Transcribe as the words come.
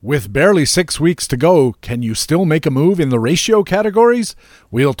With barely 6 weeks to go, can you still make a move in the ratio categories?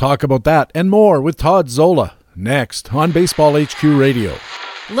 We'll talk about that and more with Todd Zola next on Baseball HQ Radio.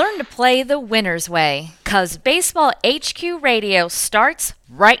 Learn to play the winner's way, 'cause Baseball HQ Radio starts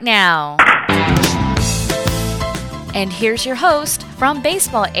right now. And here's your host from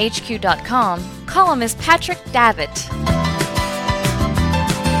BaseballHQ.com, columnist Patrick Davitt.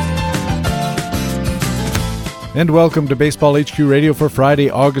 And welcome to Baseball HQ Radio for Friday,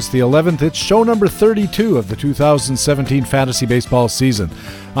 August the 11th. It's show number 32 of the 2017 fantasy baseball season.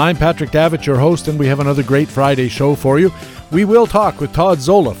 I'm Patrick Davitt, your host, and we have another great Friday show for you. We will talk with Todd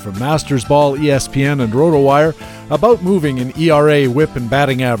Zola from Masters Ball, ESPN, and RotoWire about moving in ERA, whip, and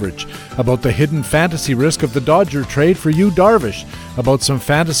batting average, about the hidden fantasy risk of the Dodger trade for Yu Darvish, about some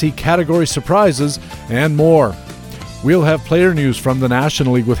fantasy category surprises, and more. We'll have player news from the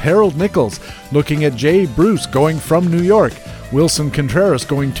National League with Harold Nichols looking at Jay Bruce going from New York, Wilson Contreras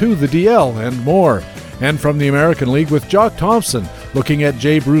going to the DL, and more. And from the American League with Jock Thompson looking at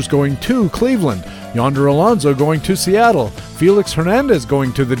Jay Bruce going to Cleveland, Yonder Alonso going to Seattle, Felix Hernandez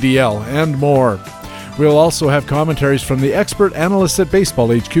going to the DL, and more. We'll also have commentaries from the expert analysts at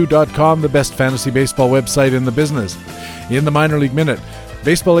BaseballHQ.com, the best fantasy baseball website in the business. In the Minor League Minute,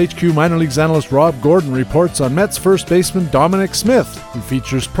 Baseball HQ Minor Leagues analyst Rob Gordon reports on Mets first baseman Dominic Smith, who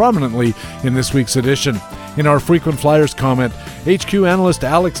features prominently in this week's edition. In our frequent Flyers comment, HQ analyst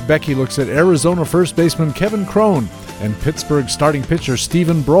Alex Becky looks at Arizona first baseman Kevin Cron and Pittsburgh starting pitcher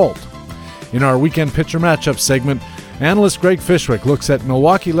Stephen Brault. In our weekend pitcher matchup segment, analyst Greg Fishwick looks at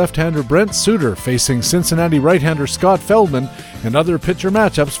Milwaukee left-hander Brent Suter facing Cincinnati right-hander Scott Feldman and other pitcher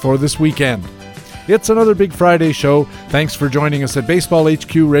matchups for this weekend. It's another big Friday show. Thanks for joining us at Baseball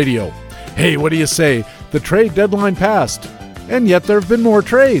HQ Radio. Hey, what do you say? The trade deadline passed, and yet there have been more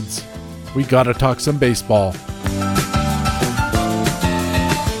trades. We gotta talk some baseball.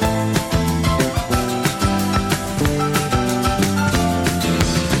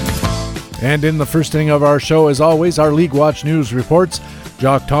 And in the first inning of our show, as always, our League Watch News reports.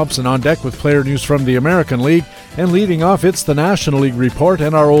 Jock Thompson on deck with player news from the American League. And leading off, it's the National League report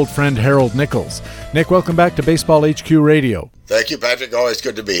and our old friend Harold Nichols. Nick, welcome back to Baseball HQ Radio. Thank you, Patrick. Always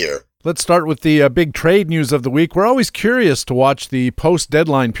good to be here. Let's start with the big trade news of the week. We're always curious to watch the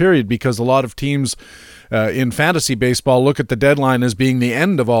post-deadline period because a lot of teams in fantasy baseball look at the deadline as being the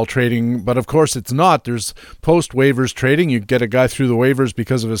end of all trading, but of course it's not. There's post-waivers trading. You get a guy through the waivers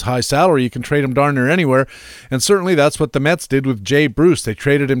because of his high salary. You can trade him darn near anywhere, and certainly that's what the Mets did with Jay Bruce. They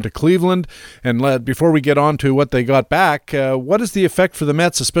traded him to Cleveland, and before we get on to what they got back, what is the effect for the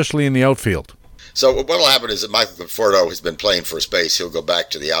Mets, especially in the outfield? So what will happen is that Michael Conforto has been playing first base. He'll go back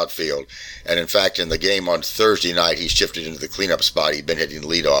to the outfield. And in fact, in the game on Thursday night, he shifted into the cleanup spot. He'd been hitting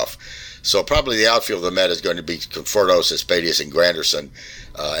leadoff. So probably the outfield of the Met is going to be Conforto, Cespedes, and Granderson.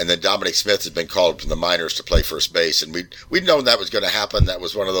 And then Dominic Smith has been called from the minors to play first base. And we'd known that was going to happen. That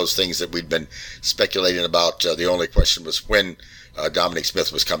was one of those things that we'd been speculating about. The only question was when Dominic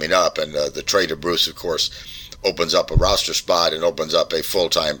Smith was coming up. And the trade of Bruce, of course, opens up a roster spot and opens up a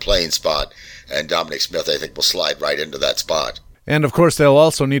full-time playing spot. And Dominic Smith, I think, will slide right into that spot. And, of course, they'll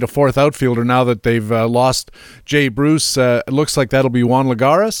also need a fourth outfielder now that they've lost Jay Bruce. It looks like that'll be Juan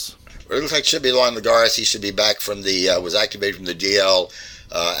Lagares. It looks like it should be Juan Lagares. He should be back from was activated from the DL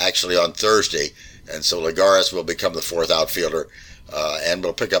actually on Thursday. And so Lagares will become the fourth outfielder. And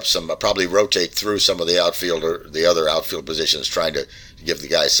we'll pick up probably rotate through some of the other outfield positions, trying to give the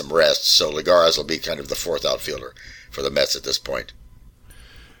guys some rest. So Lagares will be kind of the fourth outfielder for the Mets at this point.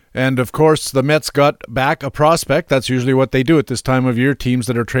 And, of course, the Mets got back a prospect. That's usually what they do at this time of year. Teams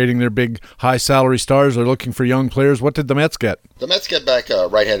that are trading their big high-salary stars are looking for young players. What did the Mets get? The Mets get back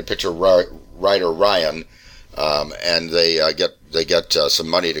right-handed pitcher Ryder Ryan, and they get some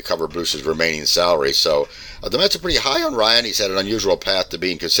money to cover Bruce's remaining salary. So the Mets are pretty high on Ryan. He's had an unusual path to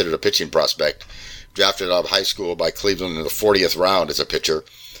being considered a pitching prospect. Drafted out of high school by Cleveland in the 40th round as a pitcher.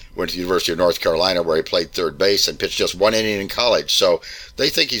 Went to the University of North Carolina where he played third base and pitched just one inning in college. So they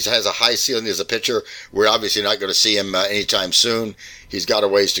think he has a high ceiling as a pitcher. We're obviously not going to see him anytime soon. He's got a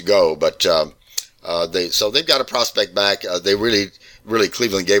ways to go, but they've got a prospect back. They really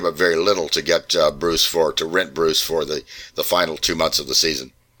Cleveland gave up very little to get to rent Bruce for the final 2 months of the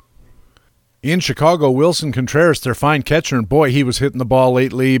season. In Chicago, Wilson Contreras, their fine catcher, and boy, he was hitting the ball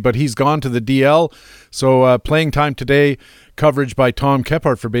lately, but he's gone to the DL. So playing time today, coverage by Tom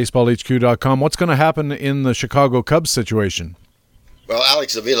Kephart for BaseballHQ.com. What's going to happen in the Chicago Cubs situation? Well,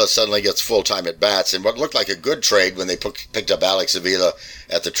 Alex Avila suddenly gets full-time at-bats, and what looked like a good trade when they picked up Alex Avila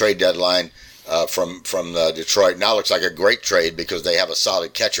at the trade deadline from Detroit now looks like a great trade because they have a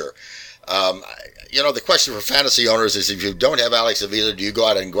solid catcher. The question for fantasy owners is, if you don't have Alex Avila, do you go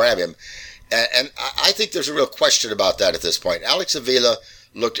out and grab him? And I think there's a real question about that at this point. Alex Avila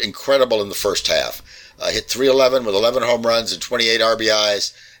looked incredible in the first half. Hit .311 with 11 home runs and 28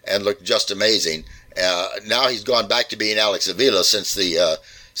 RBIs and looked just amazing. Now he's gone back to being Alex Avila since the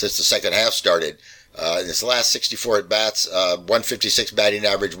second half started. In his last 64 at-bats, 156 batting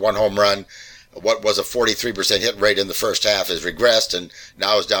average, 1 home run. What was a 43% hit rate in the first half has regressed and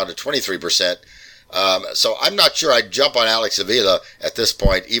now is down to 23%. So I'm not sure I'd jump on Alex Avila at this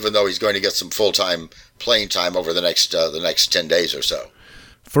point, even though he's going to get some full-time playing time over the next 10 days or so.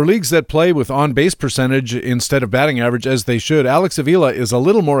 For leagues that play with on-base percentage instead of batting average, as they should, Alex Avila is a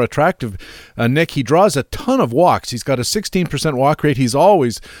little more attractive. Nick, he draws a ton of walks. He's got a 16% walk rate. He's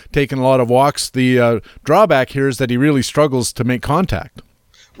always taken a lot of walks. The drawback here is that he really struggles to make contact.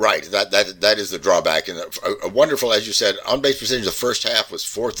 Right, that is the drawback. And a wonderful, as you said, on-base percentage the first half was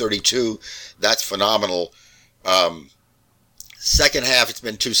 .432. That's phenomenal. Second half, it's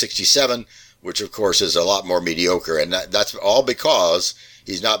been .267, which of course is a lot more mediocre. And that's all because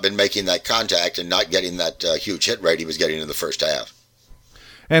he's not been making that contact and not getting that huge hit rate he was getting in the first half.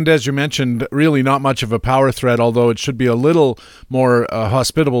 And as you mentioned, really not much of a power threat, although it should be a little more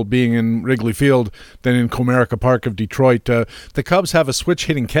hospitable being in Wrigley Field than in Comerica Park of Detroit. The Cubs have a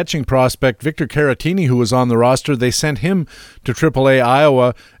switch-hitting catching prospect, Victor Caratini, who was on the roster. They sent him to AAA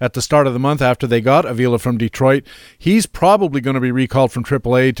Iowa at the start of the month after they got Avila from Detroit. He's probably going to be recalled from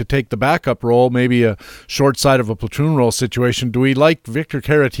AAA to take the backup role, maybe a short side of a platoon role situation. Do we like Victor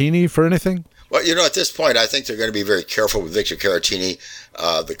Caratini for anything? Well, at this point, I think they're going to be very careful with Victor Caratini.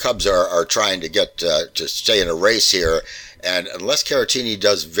 The Cubs are trying to get to stay in a race here, and unless Caratini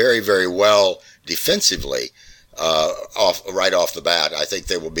does very, very well defensively right off the bat, I think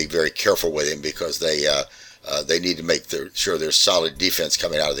they will be very careful with him because they need to make sure there's solid defense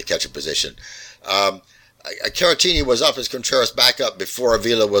coming out of the catcher position. Caratini was up as Contreras backup before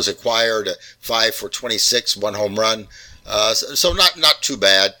Avila was acquired, 5 for 26, 1 home run, so not too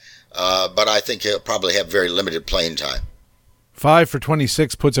bad. But I think he'll probably have very limited playing time. 5 for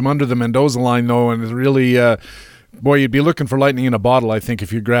 26 puts him under the Mendoza line, though, and it's really, you'd be looking for lightning in a bottle, I think,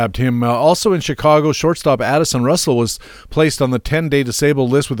 if you grabbed him. Also in Chicago, shortstop Addison Russell was placed on the 10-day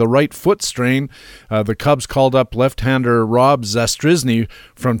disabled list with a right foot strain. The Cubs called up left-hander Rob Zastryzny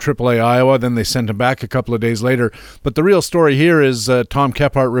from AAA Iowa. Then they sent him back a couple of days later. But the real story here is Tom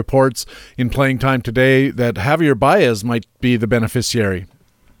Kephart reports in Playing Time today that Javier Baez might be the beneficiary.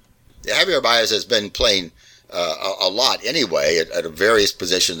 Javier Baez has been playing a lot anyway at various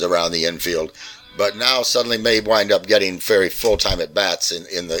positions around the infield, but now suddenly may wind up getting very full-time at bats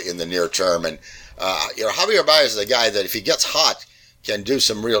in the near term. And Javier Baez is a guy that if he gets hot can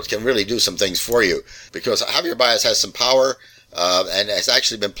really do some things for you, because Javier Baez has some power and has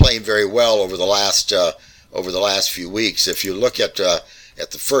actually been playing very well over the last few weeks. If you look at the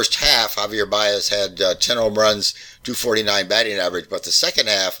first half, Javier Baez had 10 home runs, 249 batting average, but the second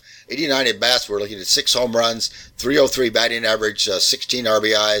half, 89 at-bats, we're looking at 6 home runs, 303 batting average, 16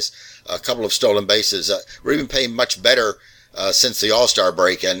 RBIs, a couple of stolen bases. We're even playing much better since the All-Star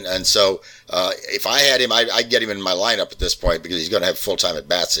break, and so if I had him, I'd get him in my lineup at this point because he's going to have full-time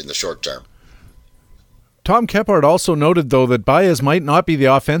at-bats in the short term. Tom Kephart also noted, though, that Baez might not be the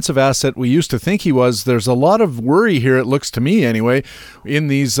offensive asset we used to think he was. There's a lot of worry here, it looks to me anyway, in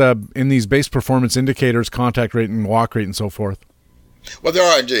these base performance indicators, contact rate and walk rate and so forth. Well, there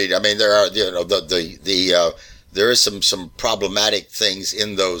are indeed. I mean, there are there is some problematic things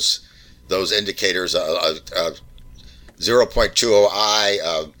in those indicators.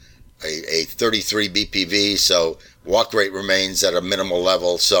 0.20i, a 33 BPV, so walk rate remains at a minimal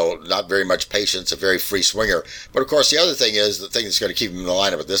level, so not very much patience, a very free swinger. But of course, the other thing is, the thing that's going to keep him in the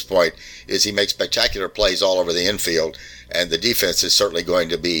lineup at this point is he makes spectacular plays all over the infield, and the defense is certainly going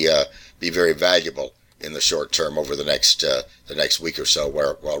to be very valuable in the short term over the next week or so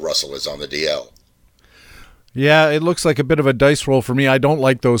while Russell is on the DL. Yeah, it looks like a bit of a dice roll for me. I don't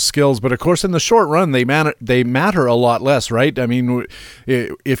like those skills, but of course in the short run they matter a lot less, right? I mean,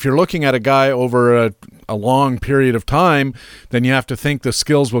 if you're looking at a guy over a long period of time, then you have to think the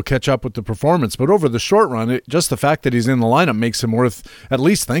skills will catch up with the performance. But over the short run, just the fact that he's in the lineup makes him worth at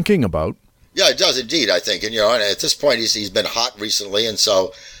least thinking about. Yeah, it does indeed, I think. And and at this point he's been hot recently, and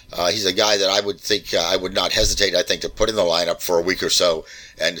so he's a guy that I would think I would not hesitate, I think, to put in the lineup for a week or so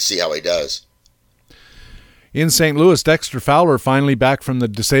and to see how he does. In St. Louis, Dexter Fowler finally back from the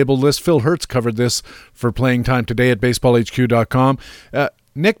disabled list. Phil Hertz covered this for Playing Time today at BaseballHQ.com.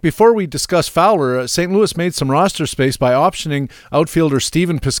 Nick, before we discuss Fowler, St. Louis made some roster space by optioning outfielder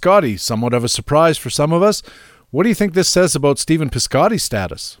Steven Piscotty, somewhat of a surprise for some of us. What do you think this says about Stephen Piscotty's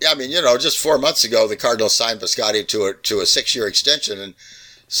status? Yeah, I mean, just 4 months ago, the Cardinals signed Piscotty to a 6-year extension, and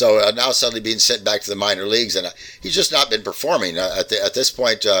so now suddenly being sent back to the minor leagues, and he's just not been performing. At this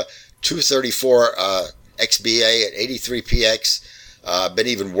point, 234 XBA at 83 PX, been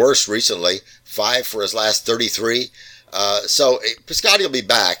even worse recently, 5 for his last 33. So Piscotty will be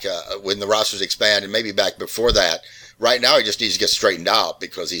back when the rosters expand, and maybe back before that. Right now, he just needs to get straightened out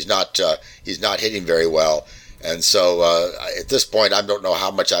because he's not hitting very well. And so at this point, I don't know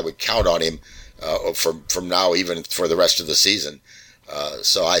how much I would count on him from now, even for the rest of the season.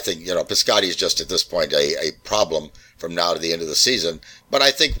 So I think, Piscotty is just at this point a problem from now to the end of the season. But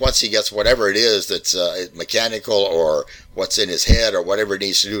I think once he gets whatever it is that's mechanical or what's in his head or whatever he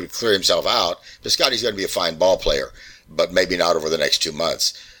needs to do to clear himself out, Piscotty's going to be a fine ball player, but maybe not over the next 2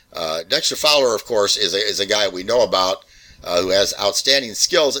 months. Dexter Fowler, of course, is a guy we know about, who has outstanding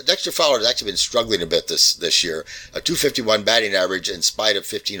skills. Dexter Fowler has actually been struggling a bit this year. A 251 batting average in spite of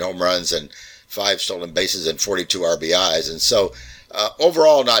 15 home runs and 5 stolen bases and 42 RBIs. And so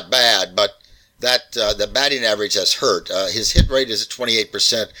overall not bad, but that the batting average has hurt. His hit rate is at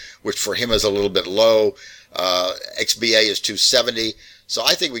 28%, which for him is a little bit low. XBA is 270. So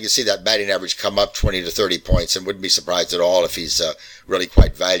I think we can see that batting average come up 20 to 30 points, and wouldn't be surprised at all if he's really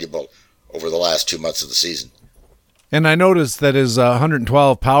quite valuable over the last 2 months of the season. And I noticed that his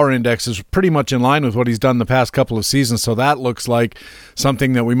 112 power index is pretty much in line with what he's done the past couple of seasons, so that looks like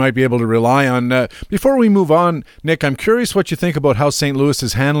something that we might be able to rely on. Before we move on, Nick, I'm curious what you think about how St. Louis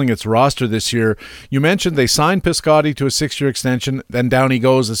is handling its roster this year. You mentioned they signed Piscotty to a 6-year extension, then down he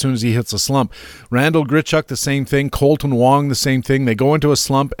goes as soon as he hits a slump. Randall Grichuk, the same thing. Colton Wong, the same thing. They go into a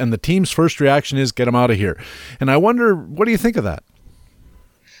slump, and the team's first reaction is get him out of here. And I wonder, what do you think of that?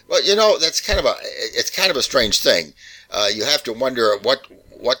 Well, that's kind of a strange thing. You have to wonder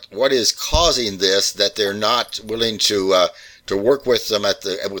what is causing this, that they're not willing to work with them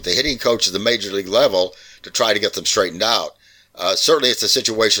with the hitting coach at the major league level to try to get them straightened out. Certainly, it's a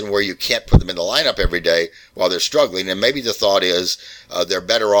situation where you can't put them in the lineup every day while they're struggling, and maybe the thought is they're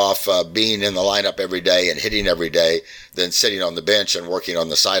better off being in the lineup every day and hitting every day than sitting on the bench and working on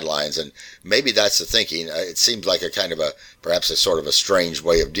the sidelines. And maybe that's the thinking. It seems like perhaps a sort of a strange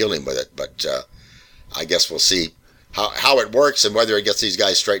way of dealing with it, but I guess we'll see how it works and whether it gets these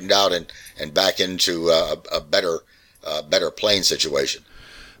guys straightened out and back into a better playing situation.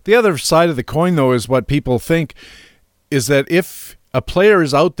 The other side of the coin, though, is what people think is that if a player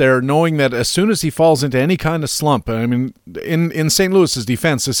is out there knowing that as soon as he falls into any kind of slump, I mean, in St. Louis's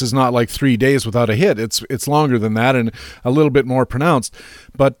defense, this is not like 3 days without a hit. It's longer than that and a little bit more pronounced.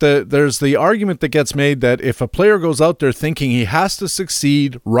 But there's the argument that gets made that if a player goes out there thinking he has to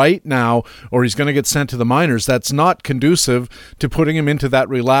succeed right now or he's going to get sent to the minors, that's not conducive to putting him into that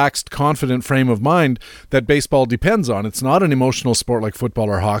relaxed, confident frame of mind that baseball depends on. It's not an emotional sport like football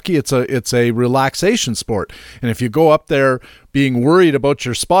or hockey. It's a relaxation sport. And if you go up there being worried about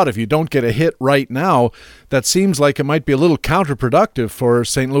your spot if you don't get a hit right now, that seems like it might be a little counterproductive for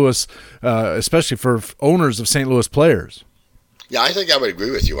St. Louis, especially for owners of St. Louis players. Yeah, I think I would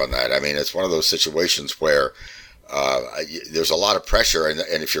agree with you on that. I mean, it's one of those situations where there's a lot of pressure, and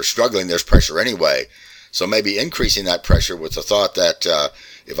if you're struggling, there's pressure anyway. So maybe increasing that pressure with the thought that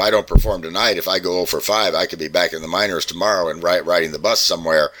if I don't perform tonight, if I go 0 for 5, I could be back in the minors tomorrow and riding the bus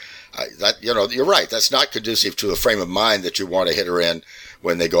somewhere. You're right. That's not conducive to the frame of mind that you want a hitter in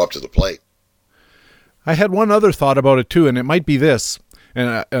when they go up to the plate. I had one other thought about it too, and it might be this.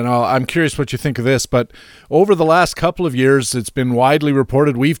 I'm curious what you think of this, but over the last couple of years, it's been widely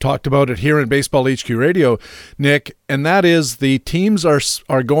reported, we've talked about it here in Baseball HQ Radio, Nick, and that is the teams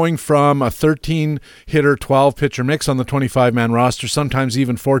are going from a 13-hitter, 12-pitcher mix on the 25-man roster, sometimes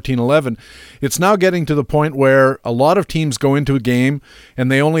even 14-11. It's now getting to the point where a lot of teams go into a game and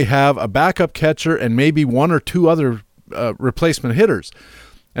they only have a backup catcher and maybe 1 or 2 other replacement hitters.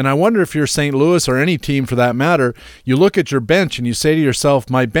 And I wonder if you're St. Louis or any team for that matter, you look at your bench and you say to yourself,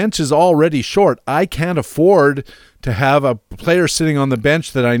 my bench is already short. I can't afford to have a player sitting on the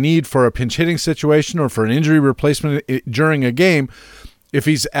bench that I need for a pinch hitting situation or for an injury replacement during a game if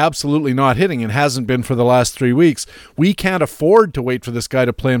he's absolutely not hitting and hasn't been for the last 3 weeks. We can't afford to wait for this guy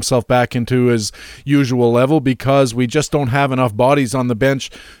to play himself back into his usual level because we just don't have enough bodies on the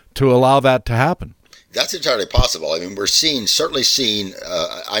bench to allow that to happen. That's entirely possible. I mean, certainly seeing,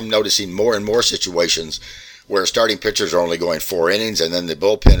 I'm noticing more and more situations where starting pitchers are only going 4 innings, and then the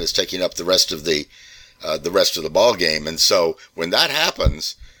bullpen is taking up the rest of the ball game. And so when that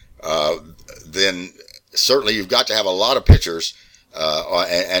happens, then certainly you've got to have a lot of pitchers,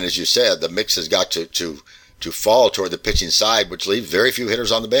 and as you said, the mix has got to fall toward the pitching side, which leaves very few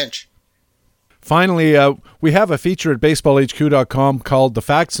hitters on the bench. Finally, we have a feature at BaseballHQ.com called the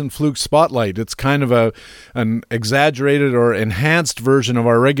Facts and Flukes Spotlight. It's kind of an exaggerated or enhanced version of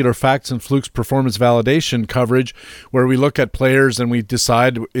our regular Facts and Flukes performance validation coverage, where we look at players and we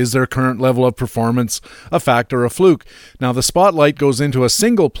decide, is their current level of performance a fact or a fluke? Now, the Spotlight goes into a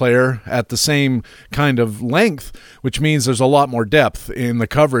single player at the same kind of length, which means there's a lot more depth in the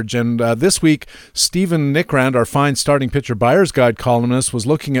coverage. And this week, Stephen Nickrand, our fine starting pitcher buyer's guide columnist, was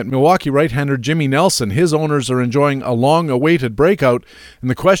looking at Milwaukee right-hander Jimmy Nelson. His owners are enjoying a long-awaited breakout, and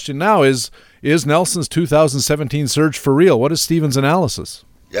the question now is Nelson's 2017 surge for real? What is Stephen's analysis?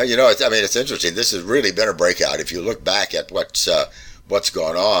 Yeah, it's interesting. This has really been a breakout. If you look back at what's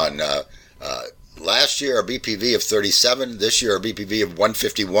gone on, last year a BPV of 37, this year a BPV of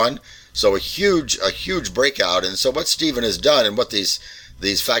 151. So a huge breakout. And so what Stephen has done, and what these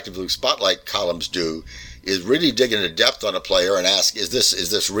Fact and Fluke Spotlight columns do, is really dig into depth on a player and ask, is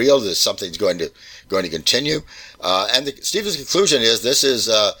this real? Is this something's going to continue? Stephen's conclusion is this is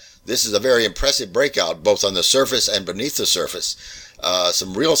a very impressive breakout, both on the surface and beneath the surface.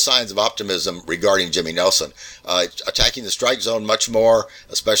 Some real signs of optimism regarding Jimmy Nelson. Attacking the strike zone much more,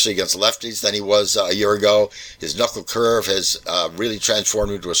 especially against lefties, than he was a year ago. His knuckle curve has really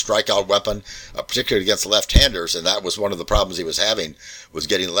transformed into a strikeout weapon, particularly against left-handers, and that was one of the problems he was having, was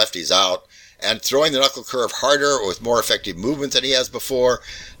getting lefties out. And throwing the knuckle curve harder with more effective movement than he has before.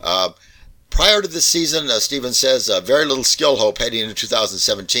 Prior to this season, Stephen says, very little skill hope heading into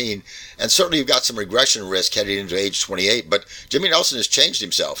 2017, and certainly you've got some regression risk heading into age 28, but Jimmy Nelson has changed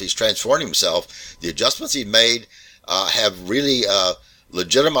himself. He's transformed himself. The adjustments he's made have really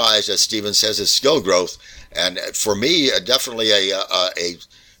legitimized, as Stephen says, his skill growth, and for me, definitely a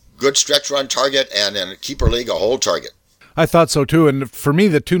good stretch run target, and in a keeper league, a hold target. I thought so too, and for me,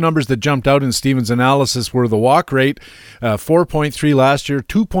 the two numbers that jumped out in Stephen's analysis were the walk rate, 4.3 last year,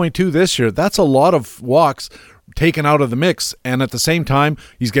 2.2 this year. That's a lot of walks taken out of the mix, and at the same time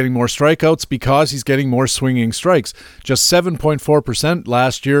he's getting more strikeouts because he's getting more swinging strikes. Just 7.4%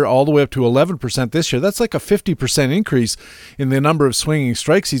 last year, all the way up to 11% this year. That's like a 50% increase in the number of swinging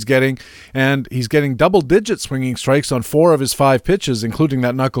strikes he's getting, and he's getting double-digit swinging strikes on 4 of his 5 pitches, including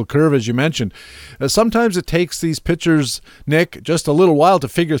that knuckle curve, as you mentioned. Sometimes it takes these pitchers, Nick, just a little while to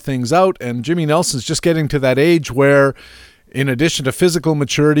figure things out, and Jimmy Nelson's just getting to that age where, in addition to physical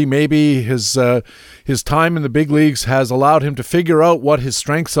maturity, maybe his time in the big leagues has allowed him to figure out what his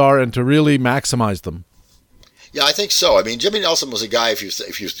strengths are and to really maximize them. Yeah, I think so. I mean, Jimmy Nelson was a guy, if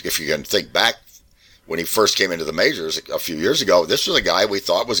you can think back when he first came into the majors a few years ago, this was a guy we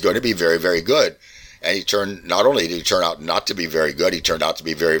thought was going to be very, very good. And not only did he turn out not to be very good, he turned out to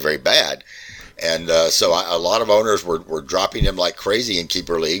be very, very bad. And so a lot of owners were dropping him like crazy in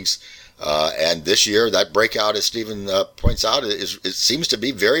keeper leagues. And this year, that breakout, as Stephen points out, it seems to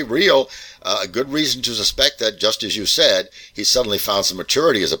be very real. A good reason to suspect that, just as you said, he's suddenly found some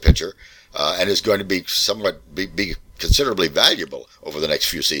maturity as a pitcher and is going to be be considerably valuable over the next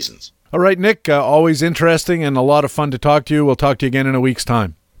few seasons. All right, Nick, always interesting and a lot of fun to talk to you. We'll talk to you again in a week's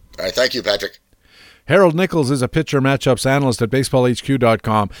time. All right, thank you, Patrick. Harold Nichols is a pitcher matchups analyst at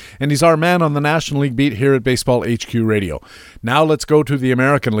BaseballHQ.com, and he's our man on the National League beat here at Baseball HQ Radio. Now let's go to the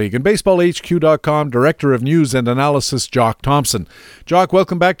American League, and BaseballHQ.com Director of News and Analysis, Jock Thompson. Jock,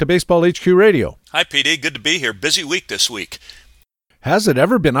 welcome back to Baseball HQ Radio. Hi, PD. Good to be here. Busy week this week. Has it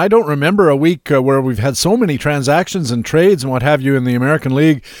ever been? I don't remember a week where we've had so many transactions and trades and what have you in the American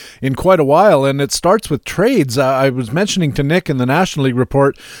League in quite a while, and it starts with trades. I was mentioning to Nick in the National League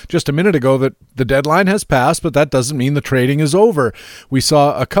report just a minute ago that the deadline has passed, but that doesn't mean the trading is over. We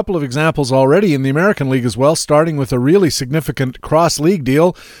saw a couple of examples already in the American League as well, starting with a really significant cross-league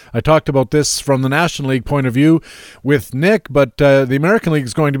deal. I talked about this from the National League point of view with Nick, but the American League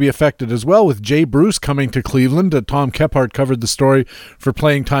is going to be affected as well with Jay Bruce coming to Cleveland. Tom Kephart covered the story for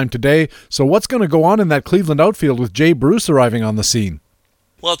Playing Time today. So what's going to go on in that Cleveland outfield with Jay Bruce arriving on the scene?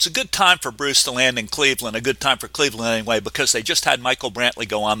 Well, it's a good time for Bruce to land in Cleveland, a good time for Cleveland anyway, because they just had Michael Brantley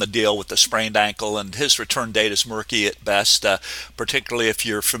go on the deal with the sprained ankle, and his return date is murky at best, particularly if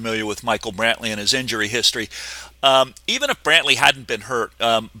you're familiar with Michael Brantley and his injury history. Even if Brantley hadn't been hurt,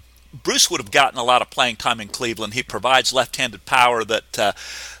 Bruce would have gotten a lot of playing time in Cleveland. He provides left-handed power that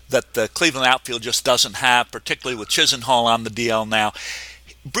the Cleveland outfield just doesn't have, particularly with Chisenhall on the DL now.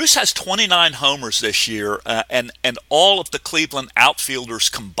 Bruce has 29 homers this year, and all of the Cleveland outfielders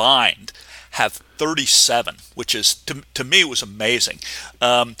combined have 37, which is, to me, was amazing.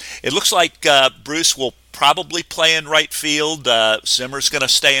 It looks like Bruce will probably play in right field. Zimmer's going to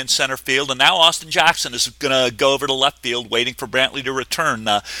stay in center field, and now Austin Jackson is going to go over to left field, waiting for Brantley to return.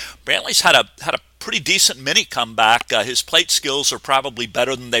 Brantley's had a pretty decent mini comeback. His plate skills are probably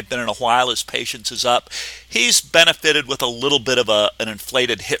better than they've been in a while. His patience is up. He's benefited with a little bit of an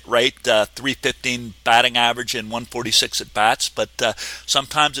inflated hit rate, 315 batting average and 146 at bats, but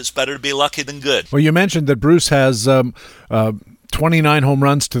sometimes it's better to be lucky than good. Well, you mentioned that Bruce has 29 home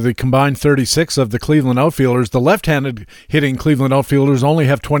runs to the combined 36 of the Cleveland outfielders. The left-handed hitting Cleveland outfielders only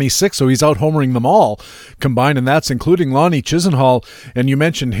have 26, so he's out-homering them all combined, and that's including Lonnie Chisenhall. And you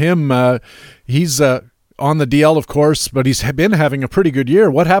mentioned him. He's on the DL, of course, but he's been having a pretty good year.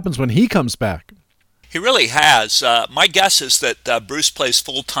 What happens when he comes back? He really has. My guess is that Bruce plays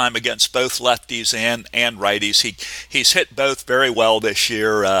full-time against both lefties and righties. He's hit both very well this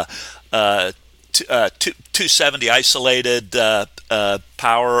year. 270 isolated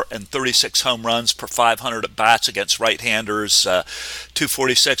power and 36 home runs per 500 at bats against right-handers,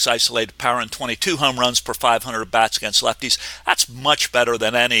 246 isolated power and 22 home runs per 500 at bats against lefties. That's much better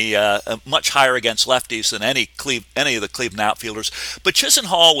than much higher against lefties than any of the Cleveland outfielders. But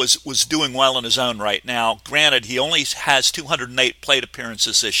Chisenhall was doing well in his own right now. Granted, he only has 208 plate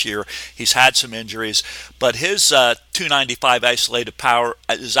appearances this year. He's had some injuries, but his 295 isolated power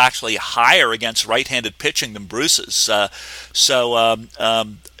is actually higher against right-handed pitching than Bruce's.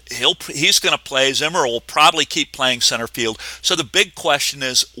 He's going to play. Zimmer will probably keep playing center field. So the big question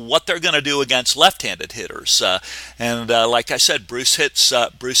is what they're going to do against left-handed hitters. Like I said, Bruce hits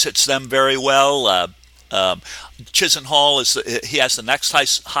them very well. Chisenhall he has the next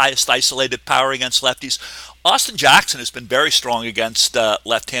highest isolated power against lefties. Austin Jackson has been very strong against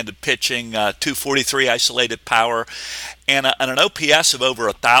left-handed pitching, 243 isolated power, and an OPS of over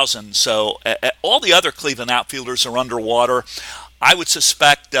 1,000. So all the other Cleveland outfielders are underwater. I would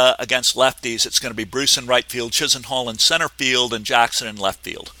suspect against lefties it's going to be Bruce in right field, Chisenhall in center field, and Jackson in left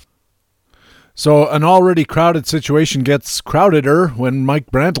field. So an already crowded situation gets crowdeder when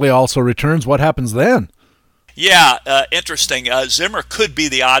Mike Brantley also returns. What happens then? Yeah, interesting. Zimmer could be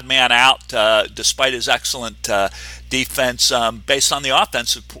the odd man out despite his excellent defense. Based on the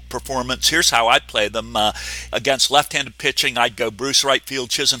offensive performance, here's how I'd play them. Against left-handed pitching, I'd go Bruce right field,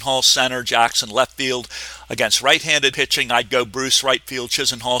 Chisenhall center, Jackson left field. Against right-handed pitching, I'd go Bruce right field,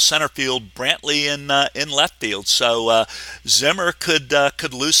 Chisenhall center field, Brantley in left field. So Zimmer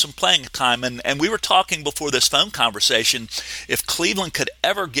could lose some playing time. And we were talking before this phone conversation, if Cleveland could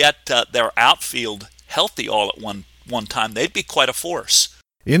ever get their outfield healthy all at one time, they'd be quite a force.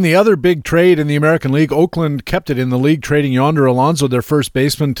 In the other big trade in the American League, Oakland kept it in the league, trading Yonder Alonso, their first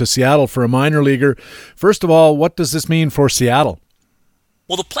baseman, to Seattle for a minor leaguer. First of all, what does this mean for Seattle?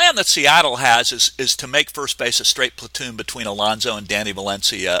 Well, the plan that Seattle has is to make first base a straight platoon between Alonso and Danny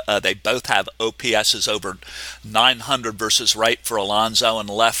Valencia. They both have OPSs over 900 versus right for Alonso and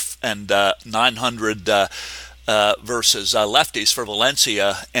left, and 900 versus lefties for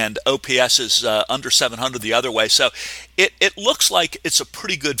Valencia, and OPS is under 700 the other way. So it looks like it's a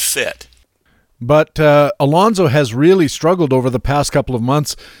pretty good fit. But Alonso has really struggled over the past couple of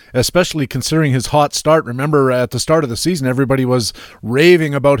months, especially considering his hot start. Remember, at the start of the season, everybody was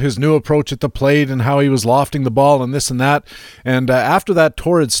raving about his new approach at the plate and how he was lofting the ball and this and that. And after that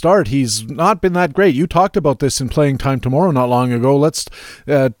torrid start, he's not been that great. You talked about this in Playing Time Tomorrow not long ago. Let's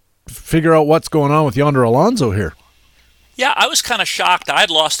figure out what's going on with Yonder Alonso here. Yeah, I was kind of shocked. I had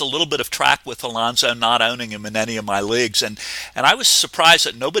lost a little bit of track with Alonso, not owning him in any of my leagues, and I was surprised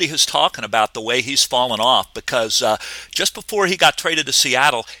that nobody was talking about the way he's fallen off, because just before he got traded to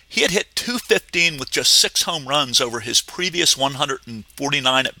Seattle, he had hit .215 with just 6 home runs over his previous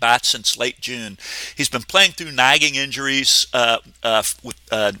 149 at-bats since late June. He's been playing through nagging injuries,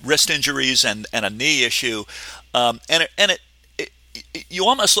 with wrist injuries and a knee issue, you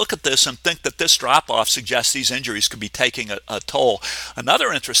almost look at this and think that this drop-off suggests these injuries could be taking a toll.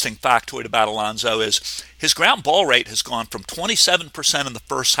 Another interesting factoid about Alonso is his ground ball rate has gone from 27% in the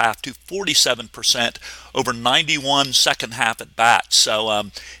first half to 47% over 91 second half at bats. So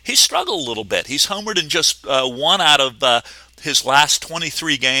he's struggled a little bit. He's homered in just 1 out of his last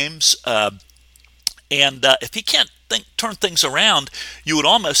 23 games. And if he can't turn things around, you would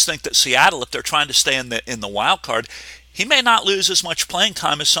almost think that Seattle, if they're trying to stay in the wild card, he may not lose as much playing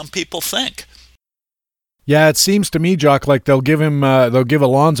time as some people think. Yeah, it seems to me, Jock, like they'll give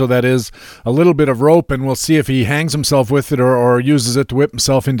Alonso, that is, a little bit of rope, and we'll see if he hangs himself with it or uses it to whip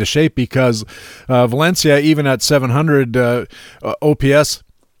himself into shape, because Valencia, even at 700 OPS,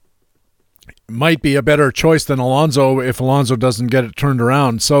 might be a better choice than Alonso if Alonso doesn't get it turned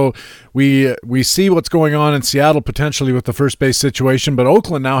around. So we see what's going on in Seattle potentially with the first base situation, but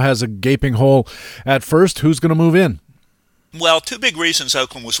Oakland now has a gaping hole at first. Who's going to move in? Well, 2 big reasons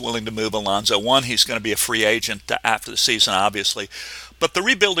Oakland was willing to move Alonso. One, he's going to be a free agent after the season, obviously. But the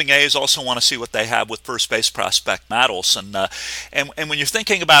rebuilding A's also want to see what they have with first base prospect Matt Olson. And when you're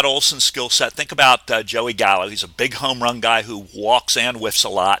thinking about Olson's skill set, think about Joey Gallo. He's a big home run guy who walks and whiffs a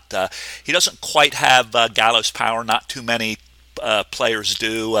lot. He doesn't quite have Gallo's power. Not too many players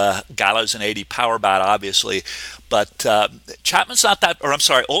do. Gallo's an 80 power bat, obviously, but Olson's not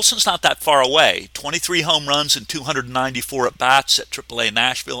that far away. 23 home runs and 294 at bats at AAA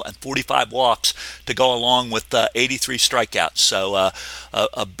Nashville, and 45 walks to go along with 83 strikeouts. So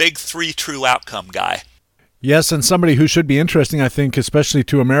a big 3 true outcome guy. Yes, and somebody who should be interesting, I think, especially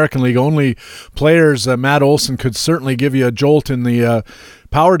to American League only players. Matt Olson could certainly give you a jolt in the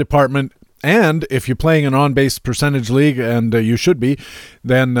power department. And if you're playing an on-base percentage league, and you should be,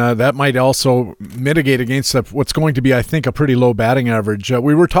 then that might also mitigate against what's going to be, I think, a pretty low batting average.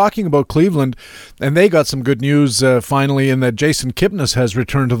 We were talking about Cleveland, and they got some good news finally in that Jason Kipnis has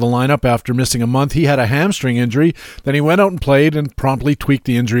returned to the lineup after missing a month. He had a hamstring injury. Then he went out and played and promptly tweaked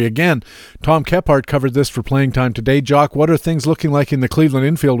the injury again. Tom Kephart covered this for Playing Time today. Jock, what are things looking like in the Cleveland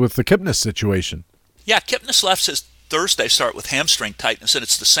infield with the Kipnis situation? Yeah, Kipnis left his Thursday start with hamstring tightness, and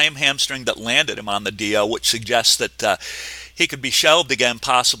it's the same hamstring that landed him on the DL, which suggests that he could be shelved again,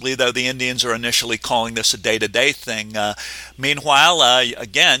 possibly, though the Indians are initially calling this a day-to-day thing. Meanwhile,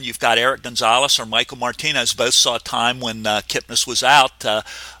 again, you've got Eric Gonzalez or Michael Martinez. Both saw time when Kipnis was out.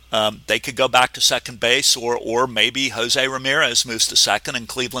 They could go back to second base, or maybe Jose Ramirez moves to second, and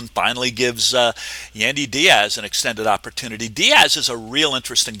Cleveland finally gives Yandy Diaz an extended opportunity. Diaz is a real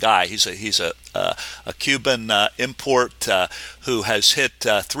interesting guy. He's a Cuban import who has hit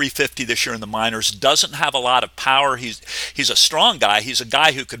 .350 this year in the minors. Doesn't have a lot of power. He's a strong guy. He's a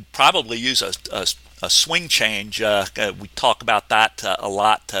guy who could probably use a swing change. We talk about that a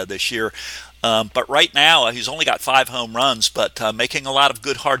lot this year. But right now, he's only got 5 home runs, but making a lot of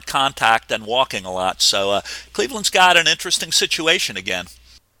good hard contact and walking a lot. So Cleveland's got an interesting situation again.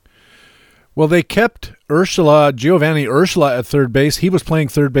 Well, they kept Giovanni Urshela at third base. He was playing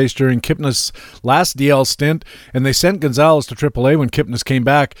third base during Kipnis' last DL stint, and they sent Gonzalez to AAA when Kipnis came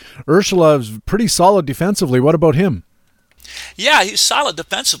back. Urshela is pretty solid defensively. What about him? Yeah, he's solid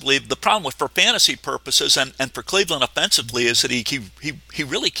defensively. The problem for fantasy purposes and for Cleveland offensively is that he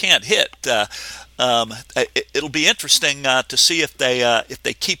really can't hit. It'll be interesting to see if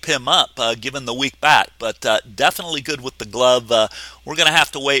they keep him up given the weak bat, but definitely good with the glove. We're going to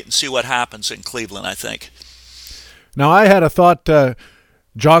have to wait and see what happens in Cleveland, I think. Now, I had a thought,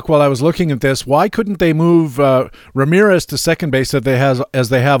 Jock, while I was looking at this. Why couldn't they move Ramirez to second base as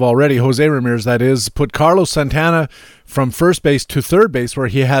they have already, Jose Ramirez, that is, put Carlos Santana from first base to third base, where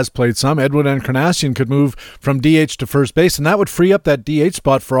he has played some. Edwin Encarnacion could move from DH to first base, and that would free up that DH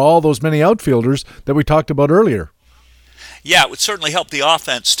spot for all those many outfielders that we talked about earlier. Yeah, it would certainly help the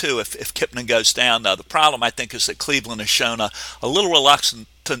offense, too, if Kipnis goes down. The problem, I think, is that Cleveland has shown a little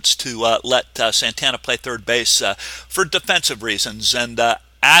reluctance to let Santana play third base for defensive reasons, and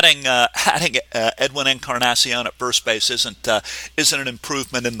adding Edwin Encarnacion at first base isn't an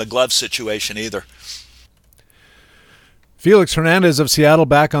improvement in the glove situation either. Felix Hernandez of Seattle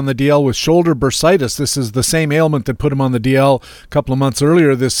back on the DL with shoulder bursitis. This is the same ailment that put him on the DL a couple of months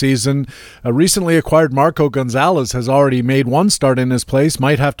earlier this season. Recently acquired Marco Gonzalez has already made one start in his place,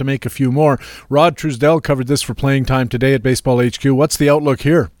 might have to make a few more. Rod Truesdell covered this for Playing Time today at Baseball HQ. What's the outlook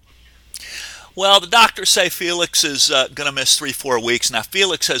here? Well, the doctors say Felix is going to miss 3-4 weeks. Now,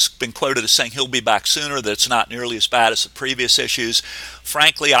 Felix has been quoted as saying he'll be back sooner, that it's not nearly as bad as the previous issues.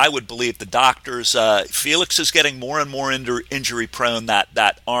 Frankly, I would believe the doctors. Felix is getting more and more injury prone.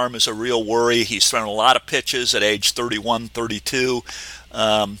 That arm is a real worry. He's thrown a lot of pitches at age 31, 32.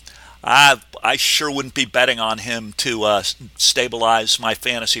 I sure wouldn't be betting on him to stabilize my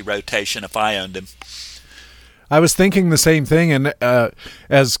fantasy rotation if I owned him. I was thinking the same thing, and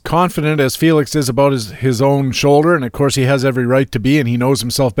as confident as Felix is about his own shoulder, and of course he has every right to be, and he knows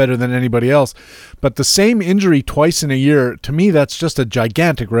himself better than anybody else, but the same injury twice in a year, to me, that's just a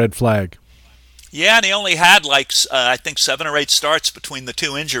gigantic red flag. Yeah, and he only had I think 7 or 8 starts between the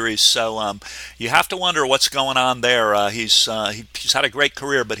 2 injuries, so you have to wonder what's going on there. He's had a great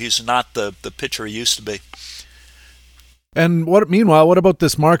career, but he's not the pitcher he used to be. And meanwhile, what about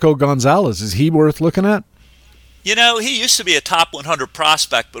this Marco Gonzalez? Is he worth looking at? You know, he used to be a top 100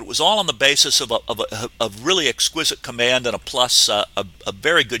 prospect, but it was all on the basis of really exquisite command and a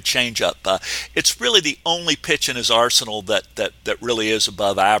very good changeup. It's really the only pitch in his arsenal that really is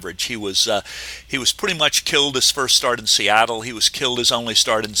above average. He was pretty much killed his first start in Seattle. He was killed his only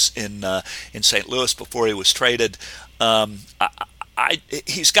start in St. Louis before he was traded.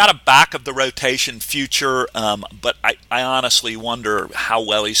 he's got a back of the rotation future, but I honestly wonder how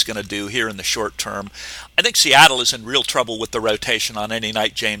well he's going to do here in the short term. I think Seattle is in real trouble with the rotation on any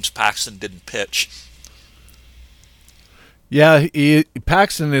night James Paxton didn't pitch. Yeah,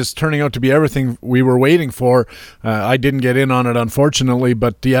 Paxton is turning out to be everything we were waiting for. I didn't get in on it, unfortunately,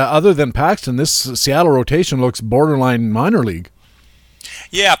 but yeah, other than Paxton, this Seattle rotation looks borderline minor league.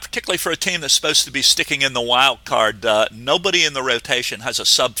 Yeah, particularly for a team that's supposed to be sticking in the wild card. Nobody in the rotation has a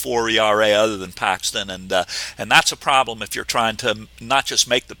sub-4 ERA other than Paxton, and that's a problem if you're trying to not just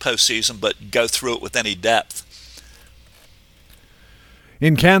make the postseason, but go through it with any depth.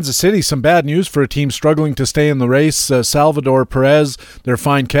 In Kansas City, some bad news for a team struggling to stay in the race. Salvador Perez, their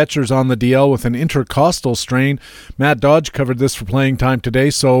fine catchers, on the DL with an intercostal strain. Matt Dodge covered this for Playing Time today.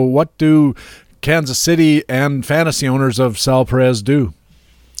 So what do Kansas City and fantasy owners of Sal Perez do?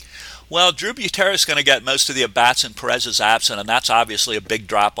 Well, Drew Butera is going to get most of the at-bats in Perez's absence, and that's obviously a big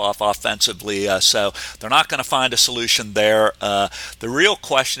drop-off offensively, so they're not going to find a solution there. The real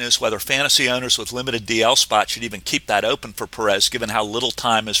question is whether fantasy owners with limited DL spots should even keep that open for Perez, given how little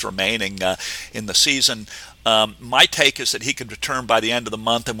time is remaining in the season. My take is that he could return by the end of the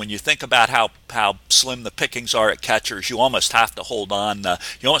month, and when you think about how slim the pickings are at catchers, you almost have to hold on.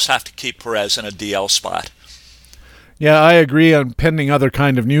 You almost have to keep Perez in a DL spot. Yeah, I agree. And pending other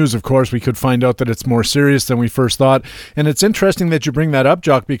kind of news, of course, we could find out that it's more serious than we first thought. And it's interesting that you bring that up,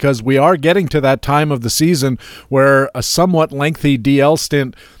 Jock, because we are getting to that time of the season where a somewhat lengthy DL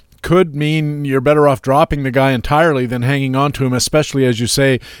stint could mean you're better off dropping the guy entirely than hanging on to him, especially, as you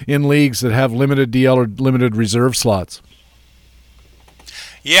say, in leagues that have limited DL or limited reserve slots.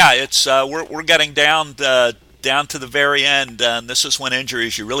 Yeah, it's we're getting down to the very end, and this is when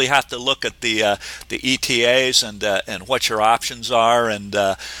injuries, you really have to look at the ETAs and what your options are, and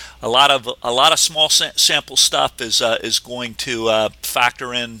a lot of small sample stuff is going to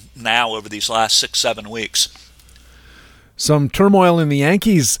factor in now over these last 6-7 weeks. Some turmoil in the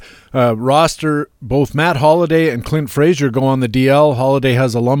Yankees roster. Both Matt Holliday and Clint Frazier go on the DL. Holliday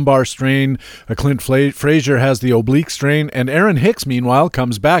has a lumbar strain. Clint Frazier has the oblique strain. And Aaron Hicks, meanwhile,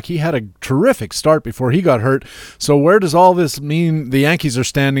 comes back. He had a terrific start before he got hurt. So where does all this mean the Yankees are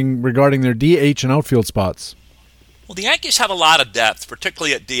standing regarding their DH and outfield spots? Well, the Yankees have a lot of depth,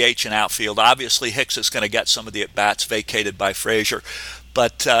 particularly at DH and outfield. Obviously, Hicks is going to get some of the at-bats vacated by Frazier.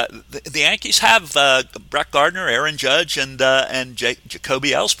 But the Yankees have Brett Gardner, Aaron Judge, and Jacoby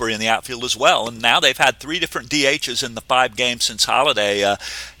Ellsbury in the outfield as well. And now they've had 3 different DHs in the 5 games since Holliday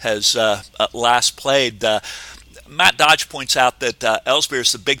has last played. Matt Dodge points out that Ellsbury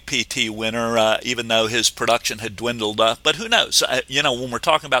is the big PT winner, even though his production had dwindled. But who knows? When we're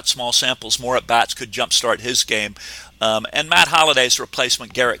talking about small samples, more at-bats could jumpstart his game. And Matt Holliday's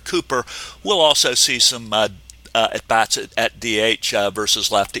replacement, Garrett Cooper, will also see some at-bats at DH versus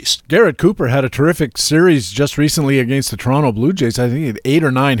lefties. Garrett Cooper had a terrific series just recently against the Toronto Blue Jays. I think he had 8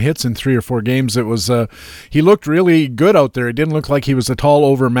 or 9 hits in 3 or 4 games. It was he looked really good out there. It didn't look like he was at all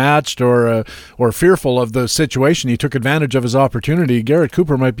overmatched or fearful of the situation. He took advantage of his opportunity. Garrett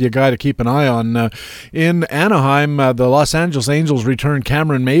Cooper might be a guy to keep an eye on. In Anaheim, the Los Angeles Angels returned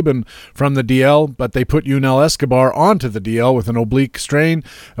Cameron Maben from the DL, but they put Yunel Escobar onto the DL with an oblique strain.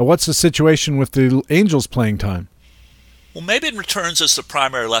 What's the situation with the Angels' playing time? Well, Maben returns as the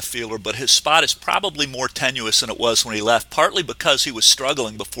primary left fielder, but his spot is probably more tenuous than it was when he left, partly because he was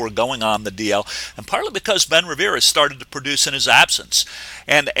struggling before going on the DL, and partly because Ben Revere has started to produce in his absence.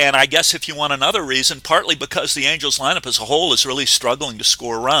 And I guess if you want another reason, partly because the Angels lineup as a whole is really struggling to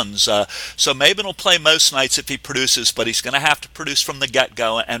score runs. So Maben will play most nights if he produces, but he's going to have to produce from the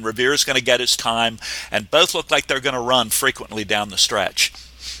get-go, and Revere is going to get his time, and both look like they're going to run frequently down the stretch.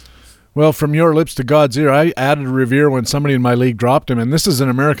 Well, from your lips to God's ear, I added Revere when somebody in my league dropped him, and this is an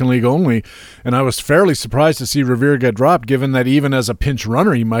American League only, and I was fairly surprised to see Revere get dropped, given that even as a pinch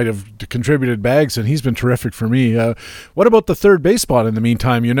runner, he might have contributed bags, and he's been terrific for me. What about the third base spot in the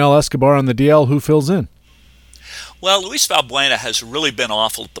meantime? Yunel Escobar on the DL, who fills in? Well, Luis Valbuena has really been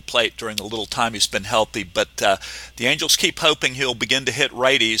awful at the plate during the little time he's been healthy, but the Angels keep hoping he'll begin to hit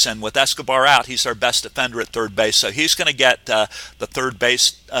righties, and with Escobar out, he's our best defender at third base, so he's going to get the third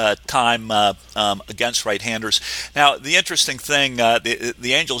base time against right-handers. Now, the interesting thing,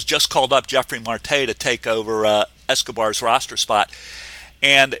 the Angels just called up Jeffrey Marte to take over Escobar's roster spot.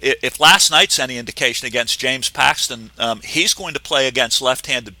 And if last night's any indication against James Paxton, he's going to play against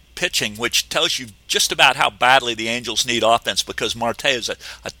left-handed pitching, which tells you just about how badly the Angels need offense, because Marte is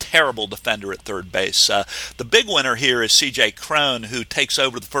a terrible defender at third base. The big winner here is C.J. Cron, who takes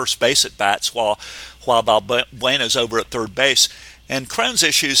over the first base at bats while Valbuena's over at third base. And Cron's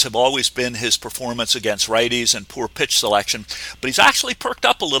issues have always been his performance against righties and poor pitch selection, but he's actually perked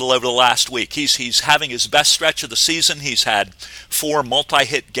up a little over the last week. He's having his best stretch of the season. He's had 4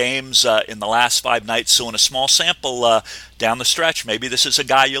 multi-hit games in the last 5 nights, so in a small sample down the stretch, maybe this is a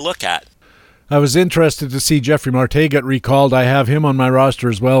guy you look at. I was interested to see Jeffrey Marte get recalled. I have him on my roster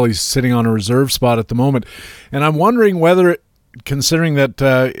as well. He's sitting on a reserve spot at the moment. And I'm wondering whether, considering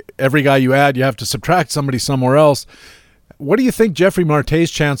that every guy you add, you have to subtract somebody somewhere else, what do you think Jeffrey Marte's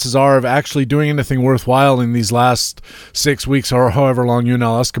chances are of actually doing anything worthwhile in these last 6 weeks or however long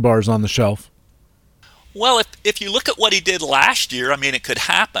Yunel Escobar is on the shelf? Well, if you look at what he did last year, I mean, it could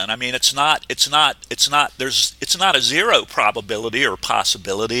happen. I mean, it's not a zero probability or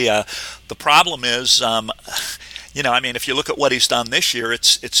possibility. The problem is, if you look at what he's done this year,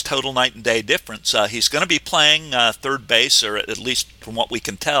 it's total night and day difference. He's going to be playing third base, or at least from what we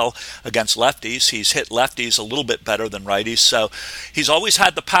can tell, against lefties. He's hit lefties a little bit better than righties, so he's always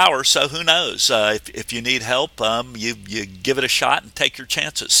had the power. So who knows? If you need help, you give it a shot and take your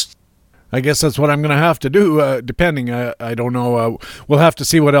chances. I guess that's what I'm going to have to do, depending. I don't know. We'll have to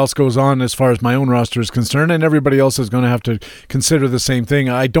see what else goes on as far as my own roster is concerned, and everybody else is going to have to consider the same thing.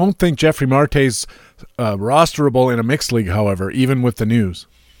 I don't think Jeffrey Marte's rosterable in a mixed league, however, even with the news.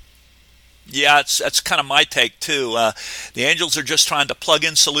 Yeah, that's kind of my take, too. The Angels are just trying to plug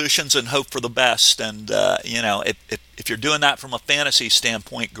in solutions and hope for the best. And, if you're doing that from a fantasy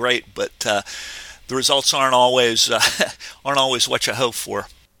standpoint, great. But the results aren't always what you hope for.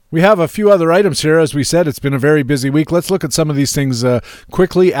 We have a few other items here. As we said, it's been a very busy week. Let's look at some of these things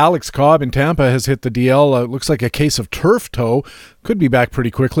quickly. Alex Cobb in Tampa has hit the DL. Looks like a case of turf toe. Could be back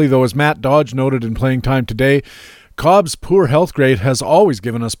pretty quickly, though, as Matt Dodge noted in Playing Time today. Cobb's poor health grade has always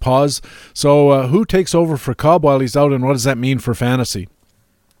given us pause. So who takes over for Cobb while he's out, and what does that mean for fantasy?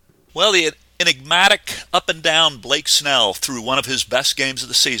 Well, the enigmatic up-and-down Blake Snell threw one of his best games of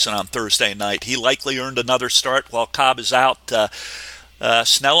the season on Thursday night. He likely earned another start while Cobb is out.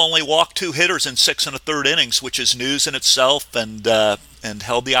 Snell only walked 2 hitters in 6 1/3 innings, which is news in itself, and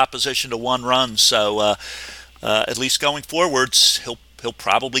held the opposition to 1 run. So at least going forwards, he'll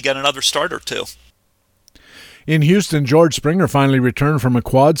probably get another start or 2. In Houston, George Springer finally returned from a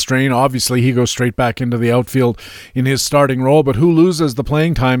quad strain. Obviously, he goes straight back into the outfield in his starting role. But who loses the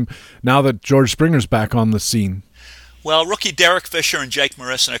playing time now that George Springer's back on the scene? Well, rookie Derek Fisher and Jake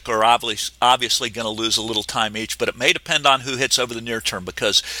Marisnick are obviously going to lose a little time each, but it may depend on who hits over the near term,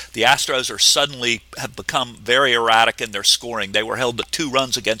 because the Astros have become very erratic in their scoring. They were held to 2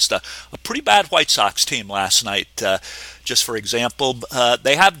 runs against a pretty bad White Sox team last night. Just for example,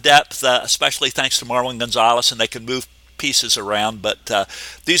 they have depth, especially thanks to Marwin Gonzalez, and they can move pieces around, but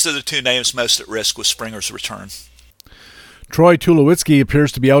these are the 2 names most at risk with Springer's return. Troy Tulowitzki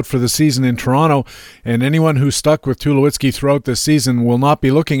appears to be out for the season in Toronto, and anyone who's stuck with Tulowitzki throughout this season will not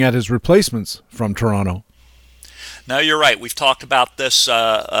be looking at his replacements from Toronto. No, you're right. We've talked about this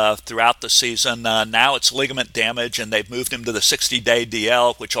throughout the season. Now it's ligament damage, and they've moved him to the 60-day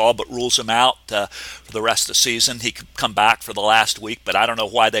DL, which all but rules him out for the rest of the season. He could come back for the last week, but I don't know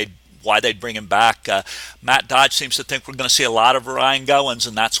why they'd bring him back. Matt Dodge seems to think we're going to see a lot of Ryan Goins,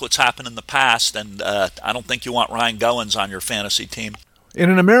 and that's what's happened in the past, and I don't think you want Ryan Goins on your fantasy team. In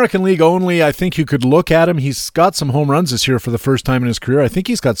an American League only, I think you could look at him. He's got some home runs this year for the first time in his career. I think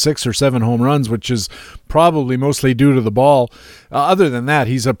he's got 6 or 7 home runs, which is probably mostly due to the ball. Other than that,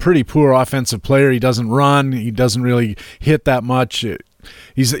 he's a pretty poor offensive player. He doesn't run. He doesn't really hit that much.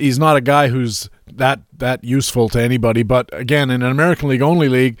 He's not a guy who's that useful to anybody. But again, in an American League only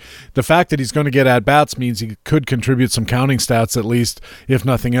league, the fact that he's going to get at bats means he could contribute some counting stats, at least, if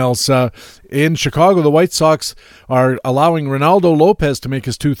nothing else. In Chicago, the White Sox are allowing Ronaldo Lopez to make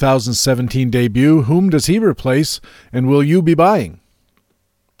his 2017 debut. Whom does he replace, and will you be buying?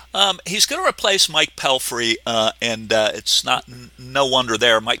 He's going to replace Mike Pelfrey, and it's no wonder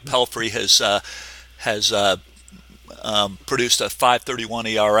there. Mike Pelfrey has produced a 5.31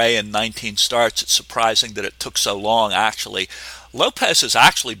 ERA in 19 starts. It's surprising that it took so long, actually. Lopez has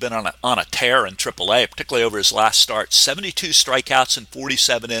actually been on a tear in AAA, particularly over his last start. 72 strikeouts in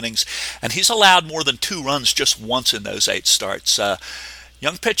 47 innings, and he's allowed more than 2 runs just once in those 8 starts.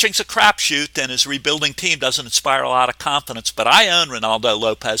 Young pitching's a crapshoot, and his rebuilding team doesn't inspire a lot of confidence. But I own Ronaldo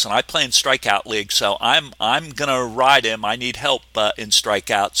Lopez, and I play in strikeout league, so I'm gonna ride him. I need help in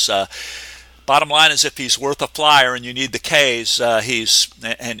strikeouts. Bottom line is, if he's worth a flyer and you need the Ks,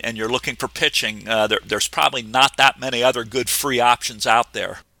 and you're looking for pitching, there's probably not that many other good free options out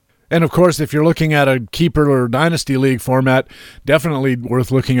there. And of course, if you're looking at a keeper or dynasty league format, definitely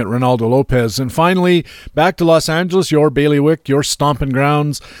worth looking at Ronaldo Lopez. And finally, back to Los Angeles, your bailiwick, your stomping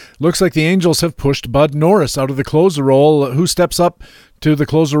grounds. Looks like the Angels have pushed Bud Norris out of the closer role. Who steps up to the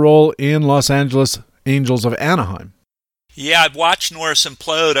closer role in Los Angeles Angels of Anaheim? Yeah, I've watched Norris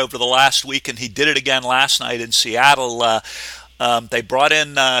implode over the last week, and he did it again last night in Seattle. They brought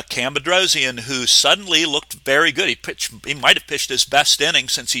in Cam Bedrosian, who suddenly looked very good. He might have pitched his best inning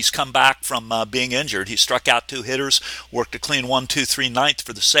since he's come back from being injured. He struck out 2 hitters, worked a clean 1-2-3 ninth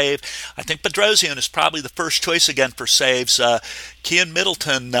for the save. I think Bedrosian is probably the first choice again for saves. Kian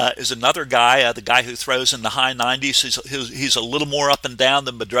Middleton is another guy, the guy who throws in the high 90s. He's a little more up and down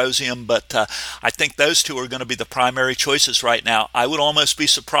than Bedrosian, but I think those two are going to be the primary choices right now. I would almost be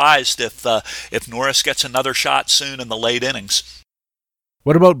surprised if Norris gets another shot soon in the late innings.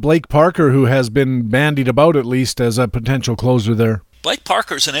 What about Blake Parker, who has been bandied about at least as a potential closer there? Blake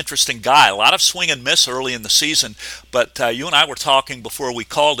Parker's an interesting guy. A lot of swing and miss early in the season, but you and I were talking before we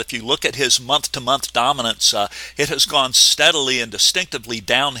called. If you look at his month-to-month dominance, it has gone steadily and distinctively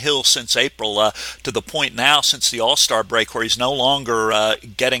downhill since April, to the point now since the All-Star break where he's no longer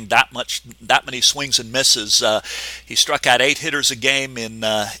getting that many swings and misses. He struck out 8 hitters a game in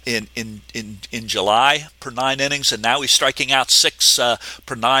July per 9 innings, and now he's striking out 6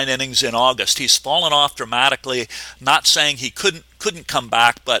 per 9 innings in August. He's fallen off dramatically. Not saying he couldn't come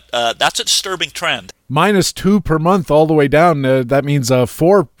back, but that's a disturbing trend. -2 per month all the way down. That means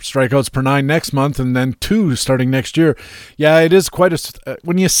 4 strikeouts per 9 next month and then 2 starting next year. Yeah, it is quite a...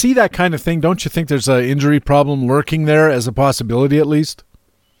 when you see that kind of thing, don't you think there's an injury problem lurking there as a possibility at least?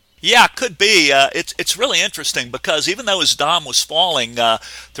 Yeah, it could be. It's really interesting because even though his DOM was falling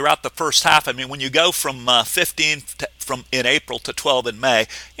throughout the first half, I mean, when you go from 15 in April to 12 in May,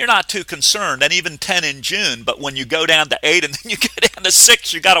 you're not too concerned, and even 10 in June. But when you go down to 8 and then you get down to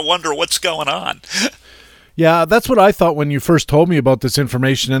 6, you got to wonder what's going on. Yeah, that's what I thought when you first told me about this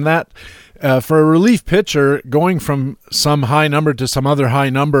information, and that for a relief pitcher going from some high number to some other high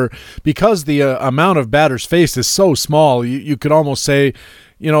number, because the amount of batters faced is so small, you could almost say,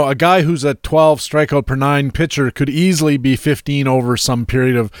 you know, a guy who's a 12 strikeout per 9 pitcher could easily be 15 over some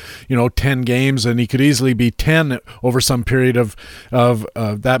period of, 10 games, and he could easily be 10 over some period of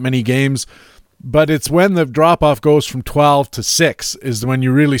that many games. But it's when the drop-off goes from 12 to 6 is when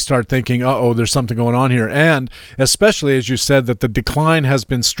you really start thinking, uh-oh, there's something going on here. And especially, as you said, that the decline has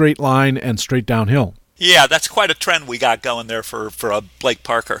been straight line and straight downhill. Yeah, that's quite a trend we got going there for Blake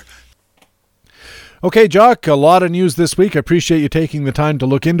Parker. Okay, Jock, a lot of news this week. I appreciate you taking the time to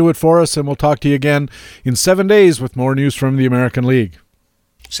look into it for us, and we'll talk to you again in 7 days with more news from the American League.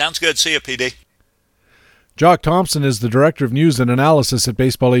 Sounds good. See you, PD. Jock Thompson is the Director of News and Analysis at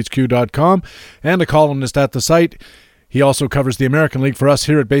BaseballHQ.com and a columnist at the site. He also covers the American League for us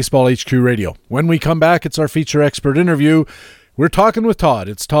here at Baseball HQ Radio. When we come back, it's our feature expert interview. We're talking with Todd.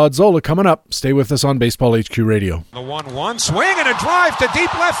 It's Todd Zola coming up. Stay with us on Baseball HQ Radio. The 1-1 swing and a drive to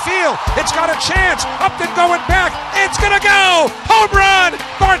deep left field. It's got a chance. Up and going back. It's going to go. Home run,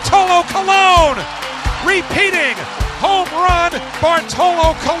 Bartolo Colon. Repeating. Home run,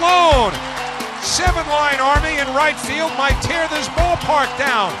 Bartolo Colon. 7-line army in right field might tear this ballpark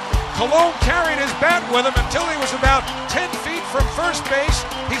down. Colon carried his bat with him until he was about 10 feet from first base.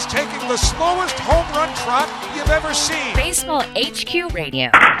 He's taking the slowest home run trot you've ever seen. Baseball HQ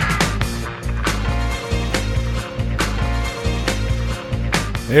Radio.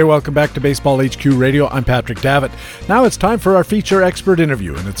 Hey, welcome back to Baseball HQ Radio. I'm Patrick Davitt. Now it's time for our feature expert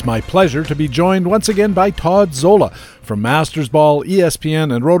interview, and it's my pleasure to be joined once again by Todd Zola from Masters Ball,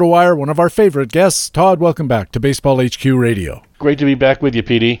 ESPN, and RotoWire, one of our favorite guests. Todd, welcome back to Baseball HQ Radio. Great to be back with you,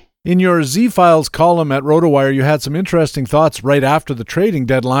 PD. In your Z-Files column at RotoWire, you had some interesting thoughts right after the trading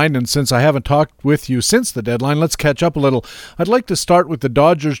deadline, and since I haven't talked with you since the deadline, let's catch up a little. I'd like to start with the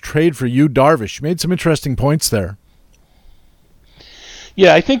Dodgers trade for Yu Darvish. You made some interesting points there.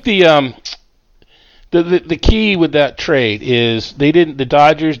 Yeah, I think the key with that trade is the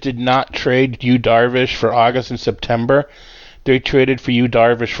Dodgers did not trade Yu Darvish for August and September. They traded for Yu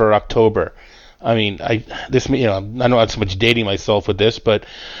Darvish for October. I mean, I know I'm so much dating myself with this, but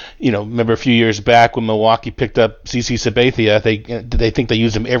remember a few years back when Milwaukee picked up CC Sabathia, they think they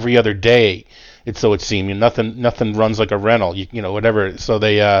use him every other day. It seemed nothing runs like a rental, whatever. So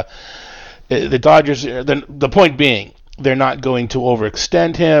the Dodgers. The point being, they're not going to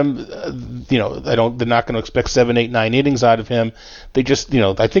overextend him. They're not going to expect 7, 8, 9 innings out of him. They just,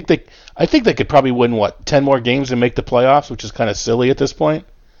 I think they could probably win 10 more games and make the playoffs, which is kind of silly at this point.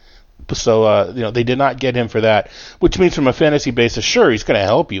 So, they did not get him for that, which means from a fantasy basis, sure, he's going to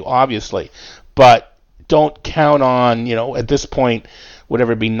help you, obviously. But don't count on, at this point,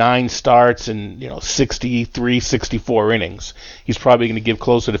 whatever it be, 9 starts and 63, 64 innings. He's probably going to give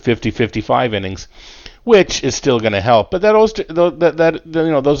closer to 50, 55 innings, which is still going to help. But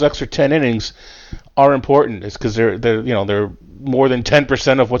those extra 10 innings are important. It's because they're more than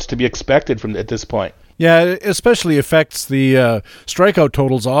 10% of what's to be expected from at this point. Yeah, it especially affects the strikeout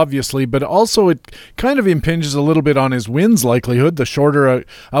totals, obviously, but also it kind of impinges a little bit on his wins likelihood. The shorter a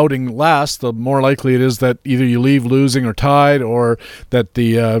outing lasts, the more likely it is that either you leave losing or tied, or that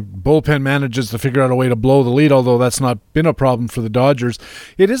the bullpen manages to figure out a way to blow the lead, although that's not been a problem for the Dodgers.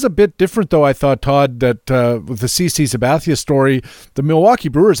 It is a bit different, though, I thought, Todd, that with the CC Sabathia story, the Milwaukee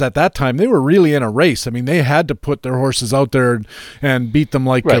Brewers at that time, they were really in a race. I mean, they had to put their horses out there and beat them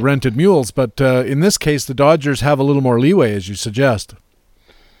like rented mules, but in this case, the Dodgers have a little more leeway, as you suggest.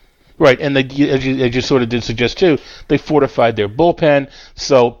 Right, and as you sort of did suggest too, they fortified their bullpen.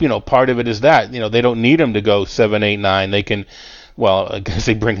 So part of it is that they don't need them to go 7, 8, 9. They can. Well, I guess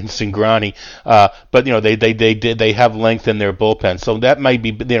they bring in Singrani, but they have length in their bullpen, so that might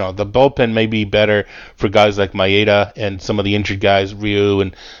be the bullpen may be better for guys like Maeda and some of the injured guys, Ryu,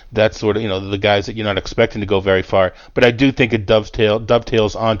 and that sort of the guys that you're not expecting to go very far. But I do think it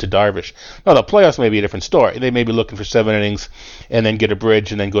dovetails onto Darvish. Now the playoffs may be a different story. They may be looking for 7 innings and then get a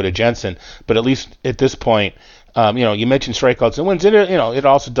bridge and then go to Jensen. But at least at this point. You mentioned strikeouts and wins. It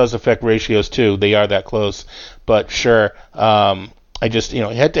also does affect ratios too. They are that close, but sure. I just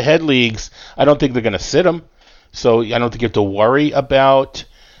head-to-head leagues. I don't think they're going to sit him, so I don't think you have to worry about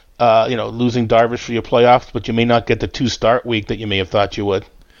losing Darvish for your playoffs. But you may not get the 2-start week that you may have thought you would.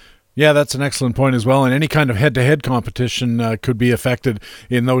 Yeah, that's an excellent point as well. And any kind of head-to-head competition could be affected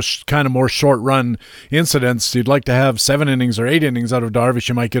in those kind of more short-run incidents. You'd like to have 7 innings or 8 innings out of Darvish.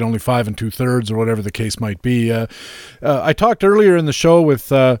 You might get only 5 2/3 or whatever the case might be. I talked earlier in the show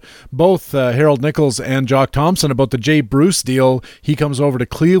with both Harold Nichols and Jock Thompson about the Jay Bruce deal. He comes over to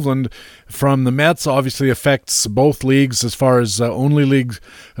Cleveland from the Mets. Obviously affects both leagues as far as only league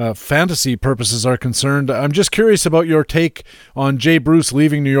fantasy purposes are concerned. I'm just curious about your take on Jay Bruce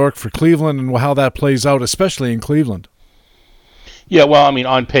leaving New York for Cleveland and how that plays out, especially in Cleveland. Yeah, well, I mean,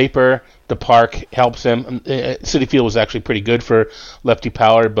 on paper, the park helps him. Citi Field was actually pretty good for lefty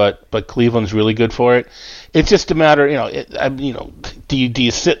power, but Cleveland's really good for it. It's just a matter, do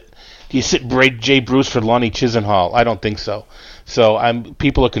you sit Jay Bruce for Lonnie Chisenhall? I don't think so. So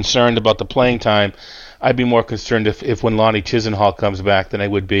people are concerned about the playing time. I'd be more concerned if when Lonnie Chisenhall comes back than I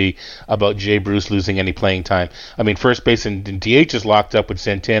would be about Jay Bruce losing any playing time. I mean, first base and DH is locked up with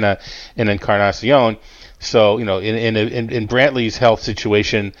Santana and Encarnacion. So, in Brantley's health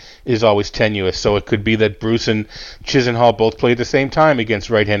situation is always tenuous. So it could be that Bruce and Chisenhall both play at the same time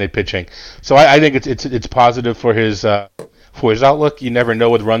against right-handed pitching. So I think it's positive for his outlook. You never know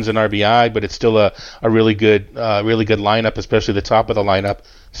with runs and RBI, but it's still a really good lineup, especially the top of the lineup.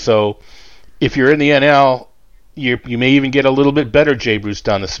 So if you're in the NL, you may even get a little bit better Jay Bruce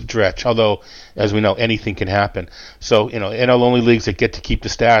down the stretch, although, as we know, anything can happen. So, NL-only leagues that get to keep the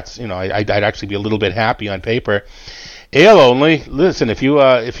stats, I'd actually be a little bit happy on paper. AL-only, listen, if you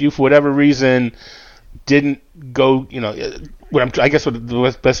for whatever reason didn't go, I guess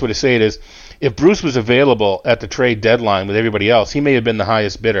the best way to say it is, if Bruce was available at the trade deadline with everybody else, he may have been the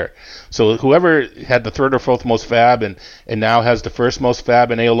highest bidder. So whoever had the third or fourth most fab and now has the first most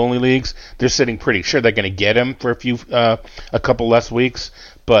fab in AL-only leagues, they're sitting pretty sure they're going to get him for a couple less weeks.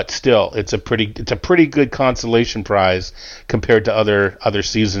 But still, it's a pretty good consolation prize compared to other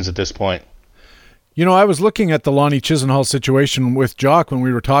seasons at this point. I was looking at the Lonnie Chisenhall situation with Jock when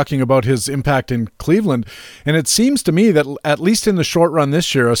we were talking about his impact in Cleveland, and it seems to me that at least in the short run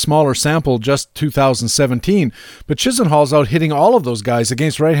this year, a smaller sample, just 2017, but Chisenhall's out hitting all of those guys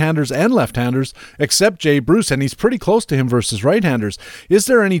against right-handers and left-handers, except Jay Bruce, and he's pretty close to him versus right-handers. Is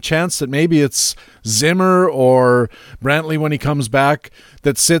there any chance that maybe it's Zimmer or Brantley when he comes back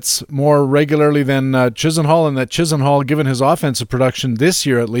that sits more regularly than Chisenhall, and that Chisenhall, given his offensive production this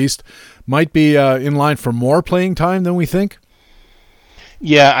year at least, might be in line for more playing time than we think?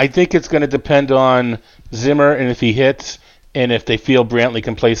 Yeah, I think it's going to depend on Zimmer and if he hits, and if they feel Brantley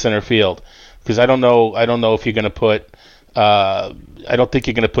can play center field. Because I don't know if you're going to put. I don't think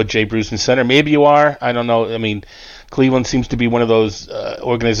you're going to put Jay Bruce in center. Maybe you are. I don't know. I mean, Cleveland seems to be one of those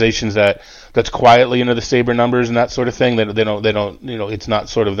organizations that's quietly into the SABR numbers and that sort of thing. They don't. It's not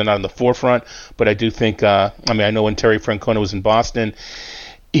sort of, they're not in the forefront. But I do think. I know when Terry Francona was in Boston,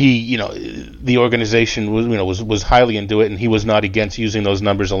 the organization was highly into it, and he was not against using those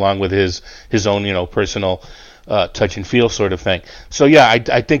numbers along with his own personal touch and feel sort of thing. So yeah,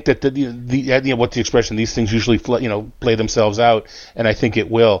 I think that what's the expression? These things usually play themselves out, and I think it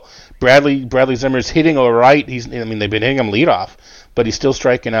will. Bradley Zimmer's hitting all right. They've been hitting him leadoff, but he's still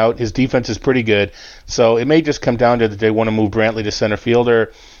striking out. His defense is pretty good. So it may just come down to that they want to move Brantley to center field,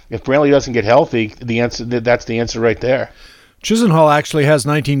 or if Brantley doesn't get healthy, that's the answer right there. Chisenhall actually has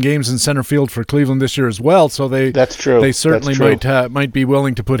 19 games in center field for Cleveland this year as well, so that's true. They certainly might be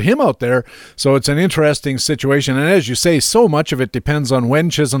willing to put him out there. So it's an interesting situation, and as you say, so much of it depends on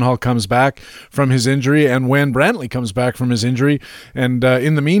when Chisenhall comes back from his injury and when Brantley comes back from his injury. And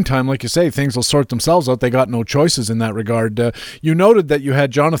in the meantime, like you say, things will sort themselves out. They got no choices in that regard. You noted that you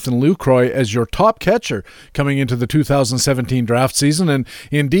had Jonathan Lucroy as your top catcher coming into the 2017 draft season, and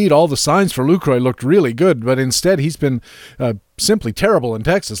indeed all the signs for Lucroy looked really good, but instead he's been simply terrible in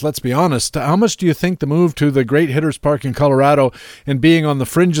Texas, let's be honest. How much do you think the move to the Great Hitters Park in Colorado and being on the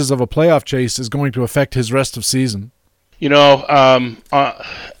fringes of a playoff chase is going to affect his rest of season? I'm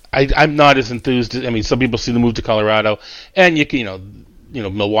not as enthused. I mean, some people see the move to Colorado, and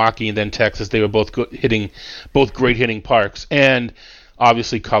Milwaukee and then Texas. They were both great hitting parks, and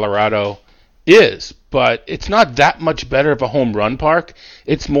obviously Colorado is, but it's not that much better of a home run park.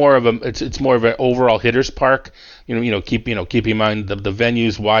 It's more of an overall hitters park. Keep in mind the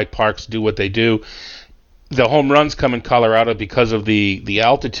venues, why parks do what they do. The home runs come in Colorado because of the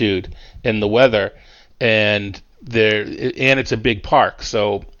altitude and the weather, and it's a big park,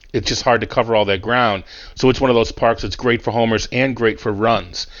 so it's just hard to cover all that ground. So it's one of those parks that's great for homers and great for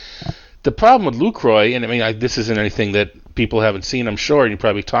runs. The problem with Lucroy, and this isn't anything that people haven't seen, I'm sure, and you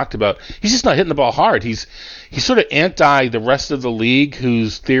probably talked about, he's just not hitting the ball hard. He's sort of anti the rest of the league,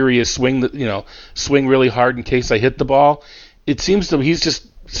 whose theory is swing really hard in case I hit the ball. It seems that he's just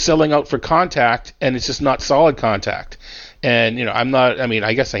selling out for contact, and it's just not solid contact. And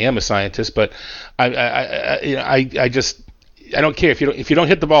I guess I am a scientist, but I don't care if you don't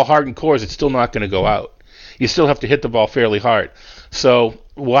hit the ball hard in cores, it's still not going to go out. You still have to hit the ball fairly hard. So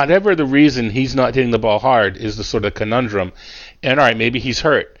whatever the reason he's not hitting the ball hard is the sort of conundrum. And all right, maybe he's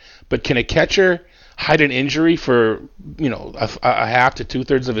hurt, but can a catcher hide an injury for a half to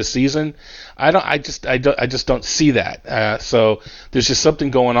 2/3 of a season? I just don't see that. So there's just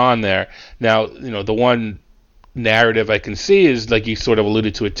something going on there. Now the one narrative I can see is, like you sort of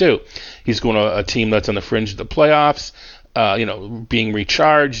alluded to it too. He's going to a team that's on the fringe of the playoffs, being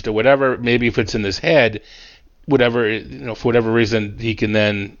recharged or whatever. Maybe if it's in his head, for whatever reason, he can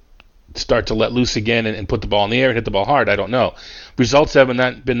then start to let loose again and put the ball in the air and hit the ball hard. I don't know. Results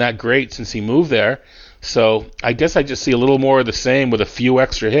haven't been that great since he moved there. So I guess I just see a little more of the same with a few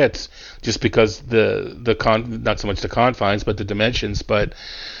extra hits, just because not so much the confines, but the dimensions. But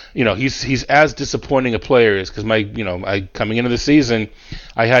he's as disappointing a player as, because coming into the season,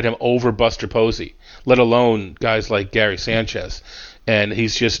 I had him over Buster Posey, let alone guys like Gary Sanchez. And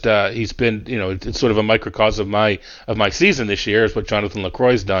he's just he's been it's sort of a microcosm of my season this year, is what Jonathan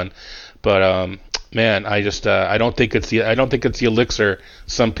Lucroy's done. But man, I don't think it's the elixir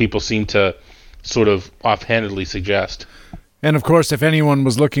some people seem to sort of offhandedly suggest. And of course, if anyone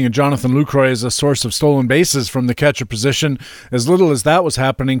was looking at Jonathan Lucroy as a source of stolen bases from the catcher position, as little as that was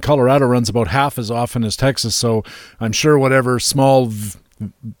happening, Colorado runs about half as often as Texas. So I'm sure whatever small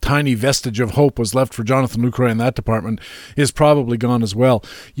tiny vestige of hope was left for Jonathan Lucroy in that department is probably gone as well.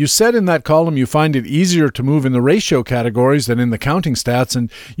 You said in that column you find it easier to move in the ratio categories than in the counting stats,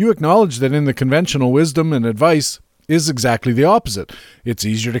 and you acknowledge that in the conventional wisdom and advice is exactly the opposite. It's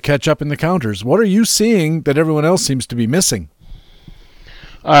easier to catch up in the counters. What are you seeing that everyone else seems to be missing?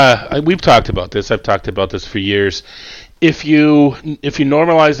 We've talked about this. I've talked about this for years. If you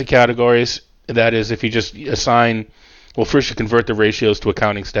normalize the categories, that is, if you just assign, well, first you convert the ratios to a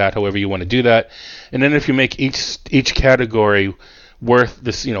counting stat, however you want to do that, and then if you make each category worth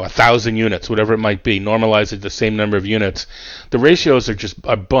this, 1,000 units, whatever it might be, normalize it the same number of units, the ratios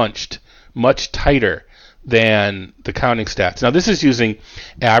are bunched much tighter than the counting stats. Now, this is using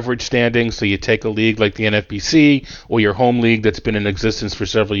average standings, so you take a league like the NFBC or your home league that's been in existence for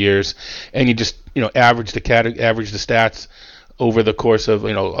several years, and you just average the stats over the course of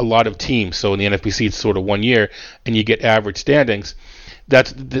a lot of teams. So in the NFBC, it's sort of 1 year, and you get average standings.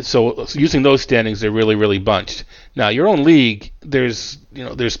 So using those standings, they're really, really bunched. Now, your own league, there's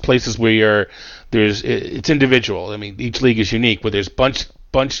places where it's individual. I mean, each league is unique, but there's bunch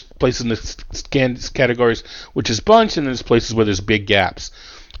places in the categories which is bunched, and there's places where there's big gaps.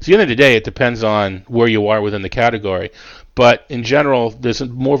 So at the end of the day, it depends on where you are within the category. But in general, there's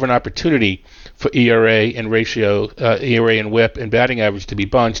more of an opportunity for ERA and ratio, ERA and WHIP and batting average to be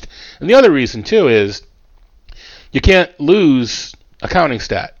bunched. And the other reason too is you can't lose counting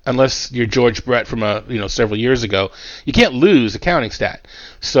stat. Unless you're George Brett from several years ago, you can't lose a counting stat.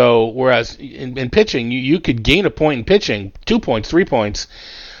 So whereas in pitching, you could gain a point in pitching, 2 points, 3 points,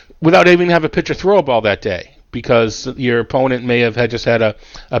 without even have a pitcher throw a ball that day because your opponent may have just had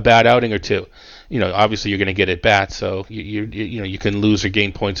a bad outing or two. Obviously you're going to get at bats, so you can lose or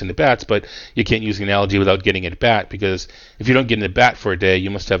gain points in the bats, but you can't use the analogy without getting at bat because if you don't get in the bat for a day, you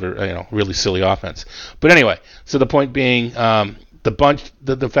must have a really silly offense. But anyway, so the point being,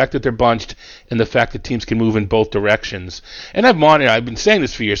 the fact that they're bunched and the fact that teams can move in both directions. And I've been saying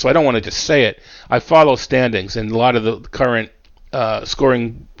this for years, so I don't want to just say it. I follow standings, and a lot of the current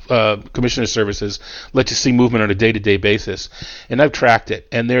scoring commissioner services let you see movement on a day-to-day basis, and I've tracked it.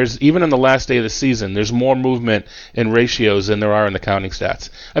 And there's, even on the last day of the season, there's more movement in ratios than there are in the counting stats.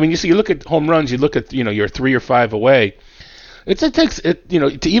 I mean, you look at home runs, you look at you're 3 or 5 away. It takes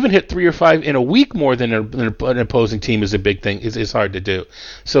to even hit 3 or 5 in a week more than an opposing team is a big thing. Is hard to do.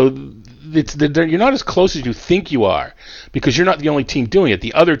 So you're not as close as you think you are because you're not the only team doing it.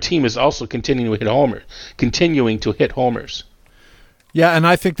 The other team is also continuing to hit homers. Yeah, and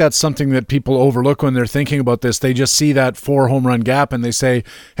I think that's something that people overlook when they're thinking about this. They just see that 4 home run gap and they say,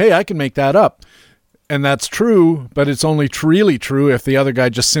 hey, I can make that up. And that's true, but it's only really true if the other guy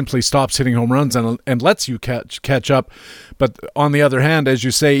just simply stops hitting home runs and lets you catch up. But on the other hand, as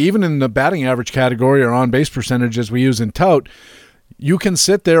you say, even in the batting average category or on-base percentage as we use in tout, you can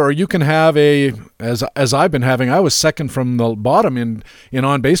sit there, or you can have as I've been having, I was second from the bottom in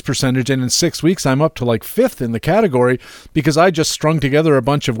on-base percentage, and in 6 weeks I'm up to like 5th in the category because I just strung together a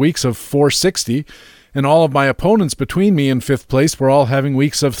bunch of weeks of 460, and all of my opponents between me and 5th place were all having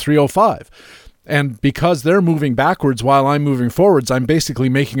weeks of 305. And because they're moving backwards while I'm moving forwards, I'm basically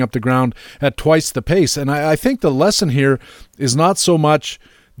making up the ground at twice the pace. And I think the lesson here is not so much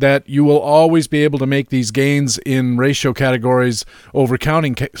that you will always be able to make these gains in ratio categories over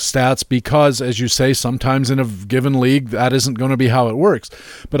counting stats because, as you say, sometimes in a given league, that isn't going to be how it works.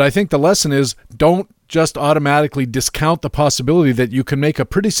 But I think the lesson is don't just automatically discount the possibility that you can make a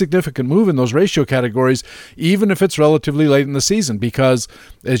pretty significant move in those ratio categories, even if it's relatively late in the season, because,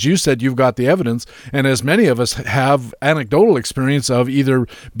 as you said, you've got the evidence, and as many of us have anecdotal experience of either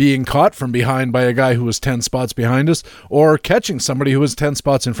being caught from behind by a guy who was 10 spots behind us or catching somebody who was 10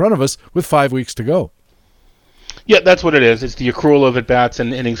 spots in front of us with 5 weeks to go. Yeah, that's what it is. It's the accrual of at-bats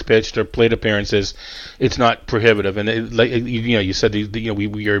and innings pitched or plate appearances. It's not prohibitive. And you said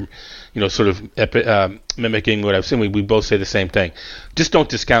we are sort of mimicking what I've seen. We both say the same thing. Just don't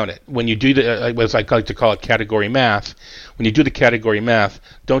discount it. When you do as I like to call it, category math, when you do the category math,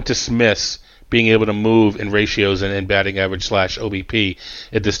 don't dismiss being able to move in ratios and in batting average / OBP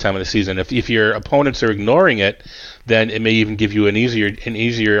at this time of the season. If your opponents are ignoring it, then it may even give you an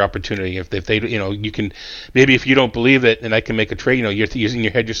easier opportunity. If they you can, maybe if you don't believe it and I can make a trade, you're using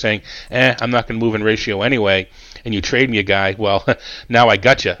your head, you're saying, I'm not going to move in ratio anyway, and you trade me a guy, well, now I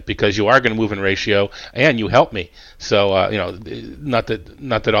got you because you are going to move in ratio and you help me. So not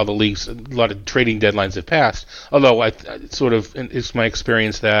that all the leagues, a lot of trading deadlines have passed, although it's my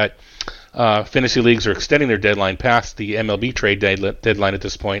experience that fantasy leagues are extending their deadline past the MLB trade deadline at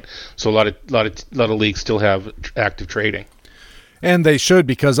this point, so a lot of leagues still have active trading. And they should,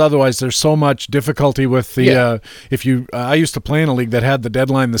 because otherwise there's so much difficulty with the I used to play in a league that had the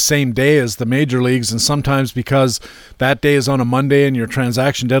deadline the same day as the major leagues, and sometimes because that day is on a Monday and your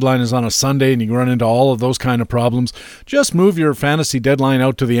transaction deadline is on a Sunday, and you run into all of those kind of problems, just move your fantasy deadline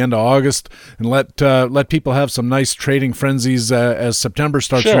out to the end of August and let people have some nice trading frenzies as September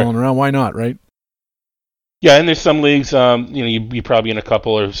starts rolling around. Why not, right? Yeah, and there's some leagues, you probably in a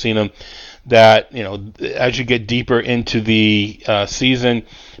couple or have seen them, that as you get deeper into the season,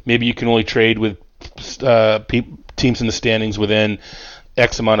 maybe you can only trade with teams in the standings within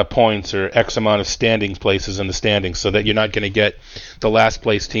X amount of points or X amount of standings places in the standings, so that you're not going to get the last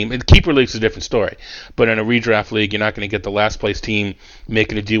place team. And keeper leagues is a different story, but in a redraft league, you're not going to get the last place team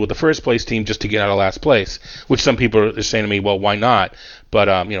making a deal with the first place team just to get out of last place. Which some people are saying to me, well, why not? But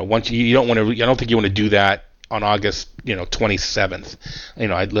once you don't want to, I don't think you want to do that on August 27th.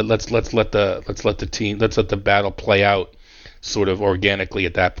 Let's let the battle play out sort of organically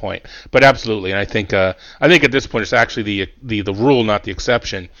at that point. But absolutely, and I think at this point it's actually the rule, not the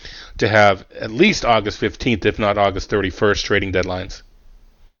exception, to have at least August 15th, if not August 31st, trading deadlines.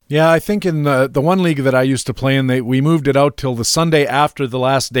 Yeah, I think in the one league that I used to play in, we moved it out till the Sunday after the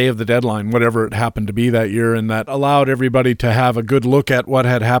last day of the deadline, whatever it happened to be that year, and that allowed everybody to have a good look at what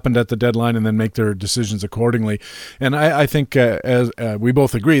had happened at the deadline and then make their decisions accordingly. And I think, as we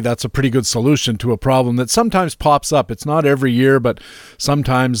both agree, that's a pretty good solution to a problem that sometimes pops up. It's not every year, but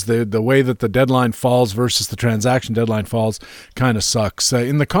sometimes the way that the deadline falls versus the transaction deadline falls kind of sucks.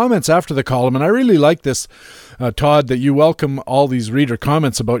 In the comments after the column, and I really like this, Todd, that you welcome all these reader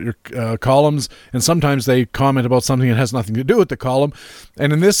comments about your columns, and sometimes they comment about something that has nothing to do with the column.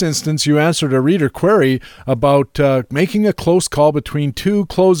 And in this instance, you answered a reader query about making a close call between two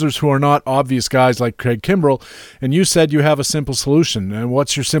closers who are not obvious guys like Craig Kimbrell, and you said you have a simple solution. And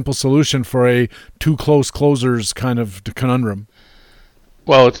what's your simple solution for a two close closers kind of conundrum?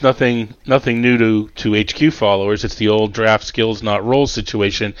 Well, it's nothing new to HQ followers. It's the old draft skills, not roles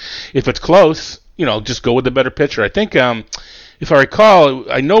situation. If it's close, just go with the better pitcher. I think, if I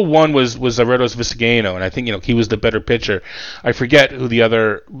recall, I know one was Aredos Vizcaino, and I think he was the better pitcher. I forget who the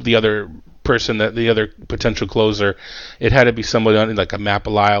other person, that the other potential closer. It had to be somebody on like a Matt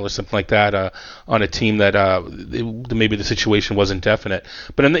Belisle or something like that, on a team that maybe the situation wasn't definite.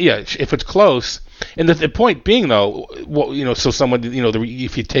 But if it's close, and the point being though, so someone,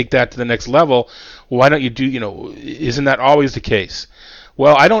 if you take that to the next level, why don't you do, isn't that always the case?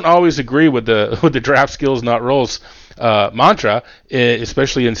 Well, I don't always agree with the draft skills, not roles mantra,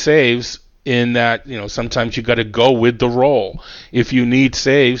 especially in saves, in that, sometimes you got to go with the role. If you need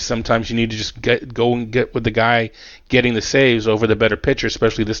saves, sometimes you need to just go and get with the guy getting the saves over the better pitcher,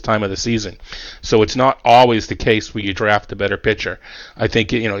 especially this time of the season. So it's not always the case where you draft the better pitcher. I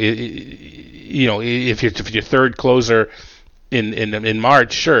think, if your third closer in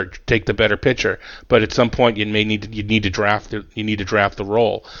March, sure, take the better pitcher, but at some point you need to draft the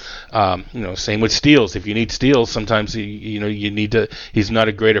role. Same with steals. If you need steals, sometimes you need to. He's not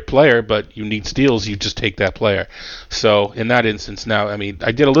a greater player, but you need steals. You just take that player. So in that instance, now I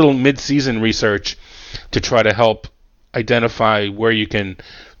did a little mid-season research to try to help identify where you can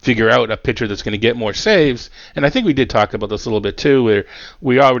figure out a pitcher that's going to get more saves, and I think we did talk about this a little bit too. Where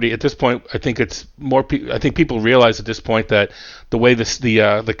we already at this point, I think it's more. I think people realize at this point that the way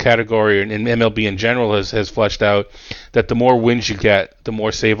the category and MLB in general has fleshed out, that the more wins you get, the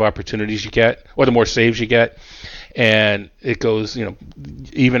more save opportunities you get, or the more saves you get, and it goes.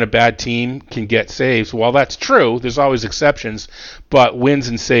 Even a bad team can get saves. While that's true, there's always exceptions, but wins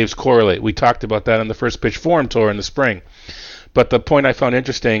and saves correlate. We talked about that on the First Pitch Forum Tour in the spring. But the point I found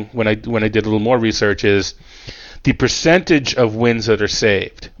interesting when I did a little more research is the percentage of wins that are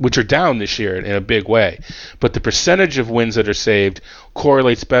saved, which are down this year in a big way. But the percentage of wins that are saved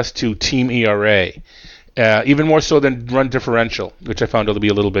correlates best to team ERA, even more so than run differential, which I found to be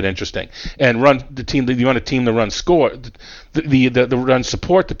a little bit interesting. And you want a team to run score, the run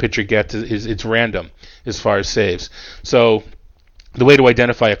support the pitcher gets it's random as far as saves. So the way to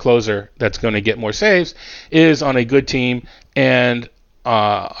identify a closer that's going to get more saves is on a good team and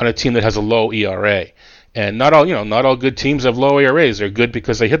on a team that has a low ERA. And not all good teams have low ERAs. They're good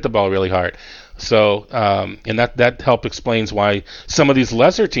because they hit the ball really hard. So, and that help explains why some of these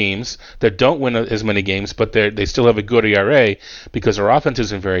lesser teams that don't win as many games, but they still have a good ERA because their offense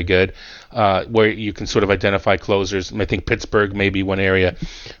isn't very good, where you can sort of identify closers. I think Pittsburgh may be one area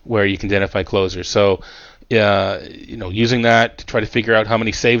where you can identify closers. So, using that to try to figure out how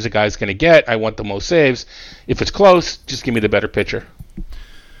many saves a guy's going to get. I want the most saves. If it's close, just give me the better pitcher.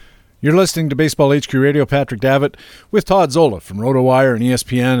 You're listening to Baseball HQ Radio. Patrick Davitt with Todd Zola from RotoWire and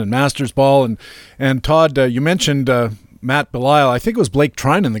ESPN and Masters Ball. And Todd, you mentioned Matt Belisle. I think it was Blake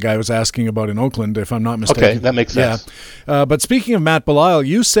Trinan the guy was asking about in Oakland, if I'm not mistaken. Okay, that makes sense. Yeah. But speaking of Matt Belisle,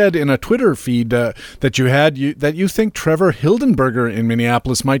 you said in a Twitter feed that you had that you think Trevor Hildenberger in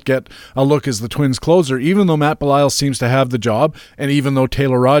Minneapolis might get a look as the Twins closer, even though Matt Belisle seems to have the job, and even though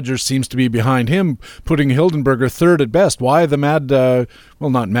Taylor Rogers seems to be behind him, putting Hildenberger third at best. Why the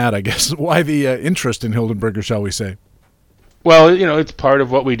not mad, I guess. Why the interest in Hildenberger, shall we say? Well, it's part of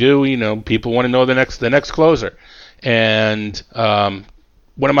what we do. People want to know the next closer. And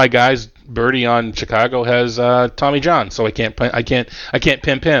one of my guys, Birdie on Chicago, has Tommy John, so I can't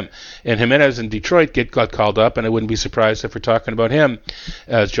pimp him. And Jimenez in Detroit got called up, and I wouldn't be surprised if we're talking about him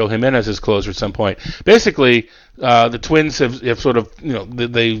as Joe Jimenez is closer at some point. Basically, the Twins have sort of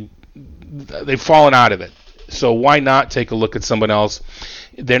they've fallen out of it. So why not take a look at someone else?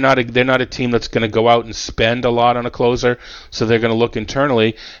 They're not a team that's going to go out and spend a lot on a closer, so they're going to look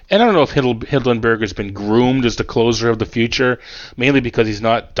internally. And I don't know if Hidlenberger's been groomed as the closer of the future, mainly because he's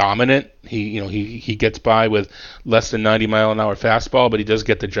not dominant. He gets by with less than 90-mile-an-hour fastball, but he does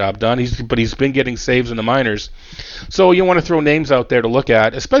get the job done. He's been getting saves in the minors, so you want to throw names out there to look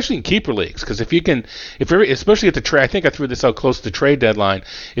at, especially in keeper leagues, because especially at the trade, I think I threw this out close to the trade deadline.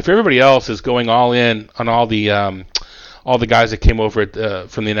 If everybody else is going all in on all the guys that came over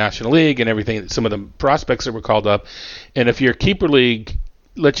from the National League and everything, some of the prospects that were called up, and if your keeper league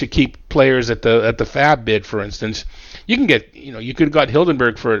lets you keep players at the fab bid, for instance, you can get, you could have got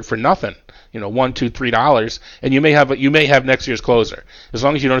Hildenberg for nothing, $1, $2, $3, and you may have next year's closer. As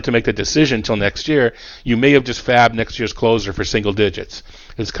long as you don't have to make the decision until next year, you may have just fabbed next year's closer for single digits.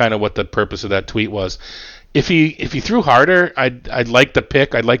 Is kind of what the purpose of that tweet was. If he threw harder, I'd like the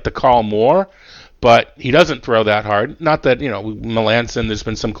pick. I'd like the call more. But he doesn't throw that hard. Not that, Melanson, there's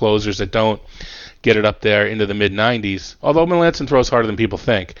been some closers that don't get it up there into the mid-90s. Although Melanson throws harder than people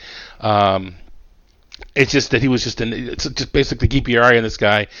think. It's just that he was it's just basically keep your eye on this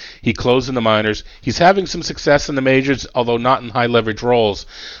guy. He closed in the minors. He's having some success in the majors, although not in high leverage roles.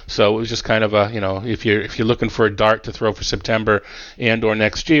 So it was just kind of if you're looking for a dart to throw for September and or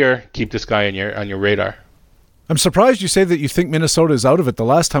next year, keep this guy on your radar. I'm surprised you say that you think Minnesota is out of it. The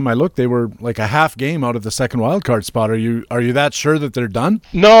last time I looked, they were like a half game out of the second wildcard spot. Are you that sure that they're done?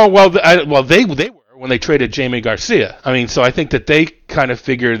 No, they were when they traded Jamie Garcia. I mean, so I think that they kind of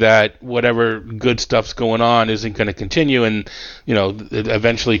figure that whatever good stuff's going on isn't going to continue, and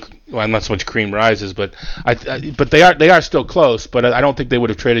eventually, not so much cream rises, but but they are still close. But I don't think they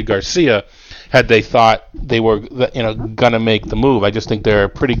would have traded Garcia had they thought they were going to make the move. I just think they're a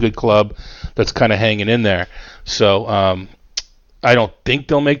pretty good club that's kind of hanging in there. So I don't think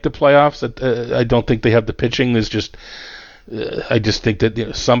they'll make the playoffs. I don't think they have the pitching. There's just I just think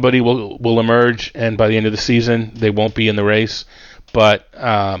that somebody will emerge, and by the end of the season they won't be in the race. But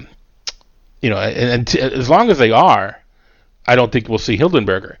and as long as they are, I don't think we'll see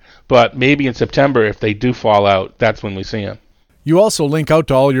Hildenberger. But maybe in September, if they do fall out, that's when we see him. You also link out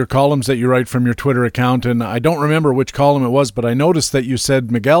to all your columns that you write from your Twitter account, and I don't remember which column it was, but I noticed that you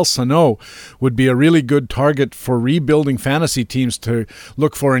said Miguel Sano would be a really good target for rebuilding fantasy teams to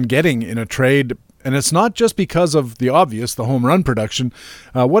look for and getting in a trade. And it's not just because of the obvious, the home run production.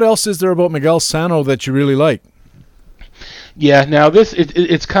 What else is there about Miguel Sano that you really like? Yeah, now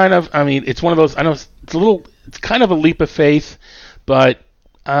it's kind of, it's one of those, I know it's kind of a leap of faith, but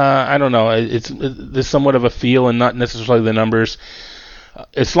I don't know. There's somewhat of a feel and not necessarily the numbers.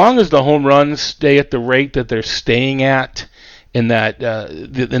 As long as the home runs stay at the rate that they're staying at, and that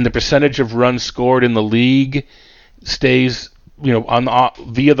and the percentage of runs scored in the league stays,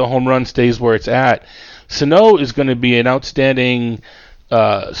 via the home run stays where it's at, Sano is going to be an outstanding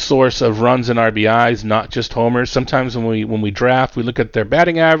source of runs and RBIs, not just homers. Sometimes when we draft, we look at their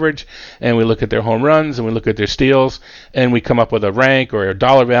batting average, and we look at their home runs, and we look at their steals, and we come up with a rank or a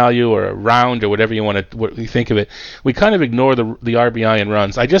dollar value or a round or whatever what you think of it. We kind of ignore the RBI and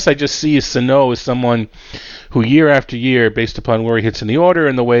runs. I just see Sano as someone who year after year, based upon where he hits in the order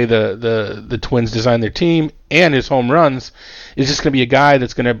and the way the Twins design their team and his home runs, is just going to be a guy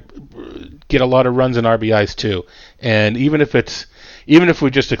that's going to get a lot of runs and RBIs too. And even if we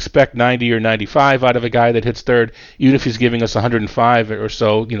just expect 90 or 95 out of a guy that hits third, even if he's giving us 105 or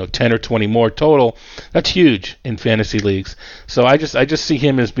so, 10 or 20 more total, that's huge in fantasy leagues. So I just see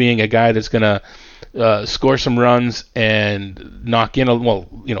him as being a guy that's going to score some runs and knock in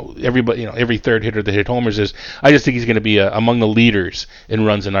everybody, every third hitter that hit homers is. I just think he's going to be among the leaders in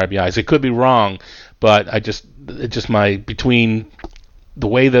runs and RBIs. It could be wrong, but between the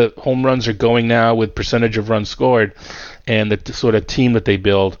way the home runs are going now with percentage of runs scored and the sort of team that they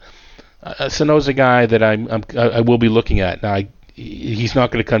build, Sano's a guy that I will be looking at. Now, he's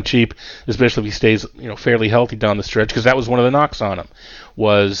not going to come cheap, especially if he stays fairly healthy down the stretch, because that was one of the knocks on him,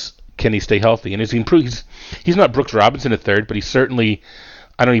 was can he stay healthy? And he's not Brooks Robinson at third, but he's certainly,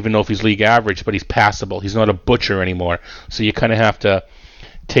 I don't even know if he's league average, but he's passable. He's not a butcher anymore. So you kind of have to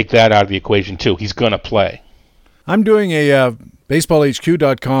take that out of the equation too. He's going to play. I'm doing a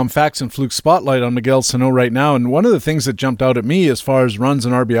BaseballHQ.com Facts and Fluke Spotlight on Miguel Sano right now, and one of the things that jumped out at me as far as runs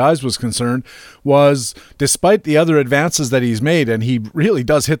and RBIs was concerned was, despite the other advances that he's made, and he really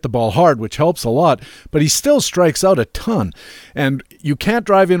does hit the ball hard, which helps a lot, but he still strikes out a ton. And you can't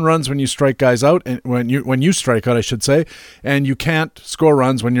drive in runs when you strike guys out, and when you strike out, I should say, and you can't score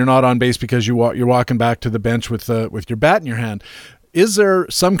runs when you're not on base because you're walking back to the bench with your bat in your hand. Is there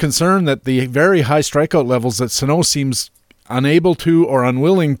some concern that the very high strikeout levels that Sano seems unable to or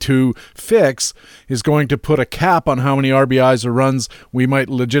unwilling to fix is going to put a cap on how many RBIs or runs we might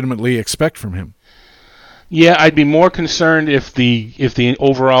legitimately expect from him. Yeah, I'd be more concerned if the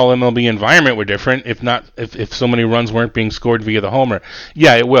overall MLB environment were different, if so many runs weren't being scored via the homer.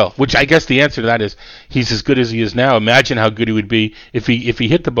 Yeah, it will. Which I guess the answer to that is he's as good as he is now. Imagine how good he would be if he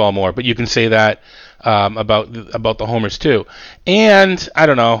hit the ball more. But you can say that about the homers too. And I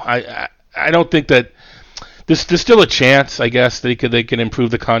don't know. I don't think that there's still a chance. I guess they can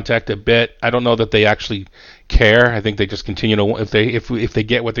improve the contact a bit. I don't know that they actually care. I think they just continue to if they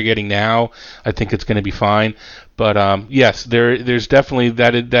get what they're getting now, I think it's going to be fine. But yes, there's definitely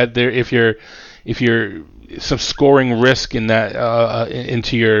that there if you're some scoring risk in that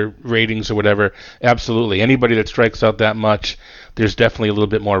into your ratings or whatever, absolutely. Anybody that strikes out that much, there's definitely a little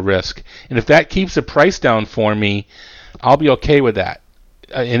bit more risk. And if that keeps the price down for me, I'll be okay with that.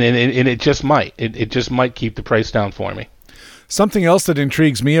 And it just might. It just might keep the price down for me. Something else that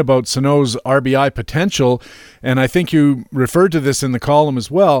intrigues me about Sano's RBI potential, and I think you referred to this in the column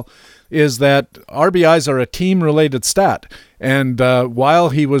as well, is that RBIs are a team-related stat. And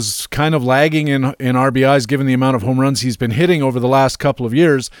while he was kind of lagging in RBIs given the amount of home runs he's been hitting over the last couple of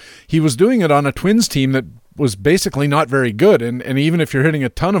years, he was doing it on a Twins team that was basically not very good. And even if you're hitting a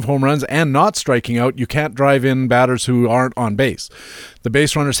ton of home runs and not striking out, you can't drive in batters who aren't on base. The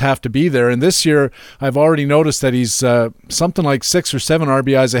base runners have to be there. And this year, I've already noticed that he's something like 6 or 7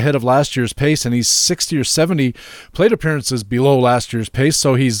 RBIs ahead of last year's pace, and he's 60 or 70 plate appearances below last year's pace.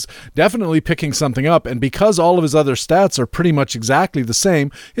 So he's definitely picking something up. And because all of his other stats are pretty much exactly the same,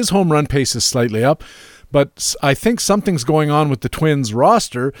 his home run pace is slightly up. But I think something's going on with the Twins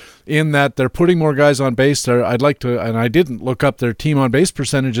roster in that they're putting more guys on base. I'd like to, and I didn't look up their team on base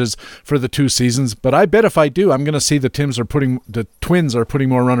percentages for the 2 seasons, but I bet if I do, I'm going to see the Twins are putting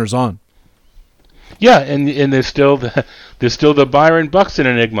more runners on. Yeah, and there's still the Byron Buxton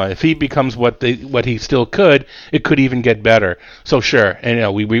enigma. If he becomes what he still could, it could even get better. So sure,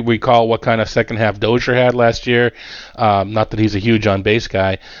 and we recall what kind of second half Dozier had last year. Not that he's a huge on base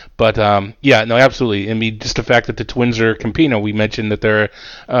guy, but yeah, no, absolutely. I mean, just the fact that the Twins are competing. We mentioned that they're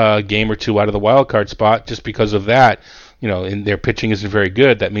a game or 2 out of the wild card spot just because of that. And their pitching isn't very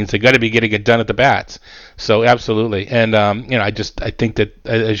good. That means they got to be getting it done at the bats. So absolutely, and I think that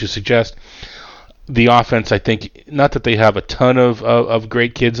as you suggest. The offense, I think, not that they have a ton of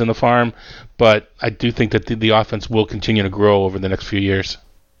great kids in the farm, but I do think that the offense will continue to grow over the next few years.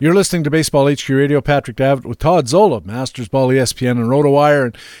 You're listening to Baseball HQ Radio. Patrick Davitt with Todd Zola, Masters Ball, ESPN, and RotoWire.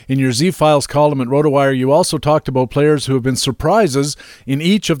 And in your Z-Files column at RotoWire, you also talked about players who have been surprises in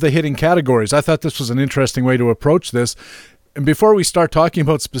each of the hitting categories. I thought this was an interesting way to approach this. And before we start talking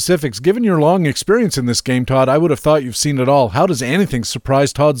about specifics, given your long experience in this game, Todd, I would have thought you've seen it all. How does anything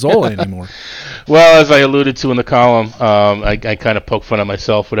surprise Todd Zola anymore? Well, as I alluded to in the column, I kind of poke fun at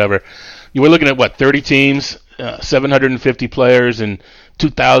myself, whatever. You were looking at, 30 teams, 750 players, and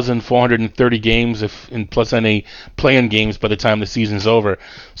 2,430 games, plus any play-in games by the time the season's over.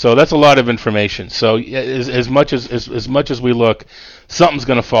 So that's a lot of information. So as much as we look, something's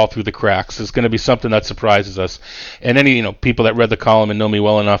going to fall through the cracks. There's going to be something that surprises us. And any people that read the column and know me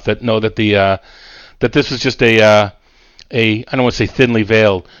well enough that know that that this was just a I don't want to say thinly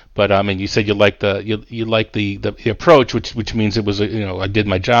veiled, but I mean you said you like the approach, which means it was I did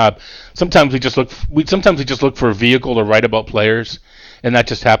my job. Sometimes we just look for a vehicle to write about players, and that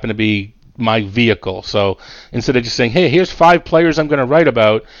just happened to be my vehicle. So instead of just saying, hey, here's 5 players I'm going to write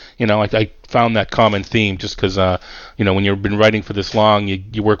about, I found that common theme just because, when you've been writing for this long,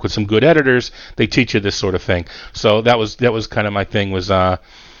 you work with some good editors, they teach you this sort of thing. So that was kind of my thing was,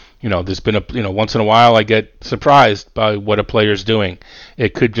 there's been once in a while I get surprised by what a player's doing.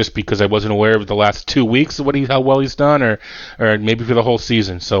 It could just be because I wasn't aware of the last 2 weeks of how well he's done, or maybe for the whole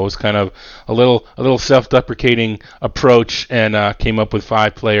season. So it was kind of a little self-deprecating approach, and came up with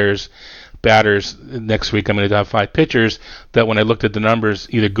 5 players, batters. Next week I'm going to have 5 pitchers that when I looked at the numbers,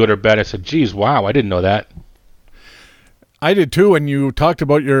 either good or bad, I said, geez, wow, I didn't know that. I did too, when you talked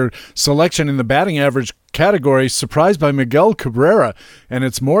about your selection in the batting average category, surprised by Miguel Cabrera, and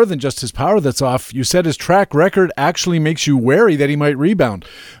it's more than just his power that's off. You said his track record actually makes you wary that he might rebound.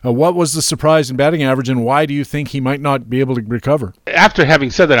 What was the surprise in batting average, and why do you think he might not be able to recover? After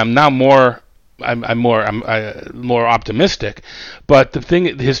having said that, I'm now more optimistic, but the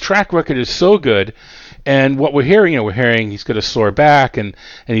thing, his track record is so good, and what we're hearing he's got a sore back and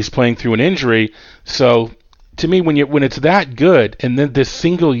he's playing through an injury. So to me, when it's that good, and then this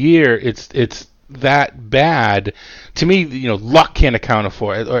single year, it's that bad. To me, luck can't account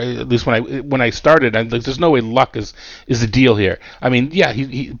for it. Or at least when I started, there's no way luck is the deal here. I mean, yeah,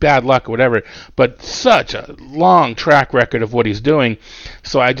 he bad luck or whatever, but such a long track record of what he's doing.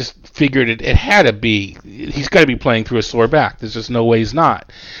 So I just figured it had to be. He's got to be playing through a sore back. There's just no way he's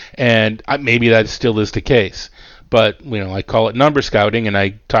not. And maybe that still is the case. But I call it number scouting, and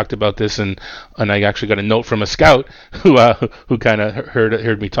I talked about this, and I actually got a note from a scout who kind of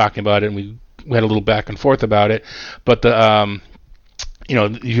heard me talking about it, and we had a little back and forth about it. But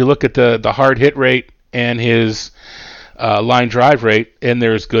if you look at the hard hit rate and his line drive rate, and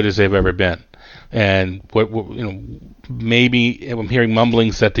they're as good as they've ever been. And maybe I'm hearing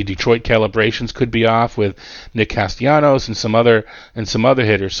mumblings that the Detroit calibrations could be off with Nick Castellanos and some other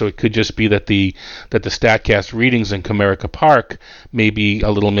hitters. So it could just be that the Statcast readings in Comerica Park may be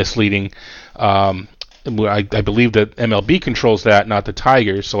a little misleading. I believe that MLB controls that, not the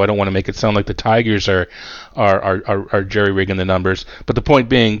Tigers. So I don't want to make it sound like the Tigers are jerry-rigging the numbers. But the point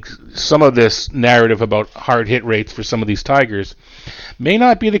being, some of this narrative about hard hit rates for some of these Tigers may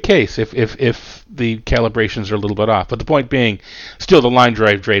not be the case if the calibrations are a little bit off. But the point being, still the line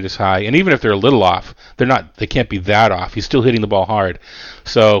drive rate is high, and even if they're a little off, they can't be that off. He's still hitting the ball hard.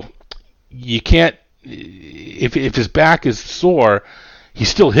 So you can't, if his back is sore, he's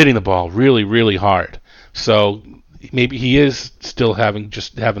still hitting the ball really, really hard. So maybe he is still having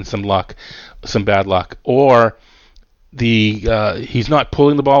some luck, some bad luck, or he's not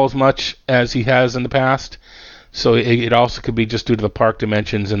pulling the ball as much as he has in the past. So it also could be just due to the park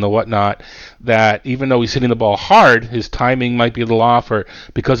dimensions and the whatnot, that even though he's hitting the ball hard, his timing might be a little off, or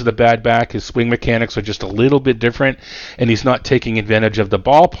because of the bad back, his swing mechanics are just a little bit different, and he's not taking advantage of the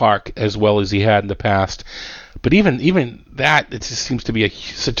ballpark as well as he had in the past. But even that, it just seems to be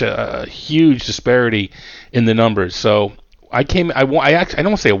such a huge disparity in the numbers. So I don't want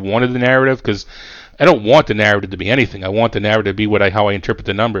to say I wanted the narrative, because I don't want the narrative to be anything. I want the narrative to be how I interpret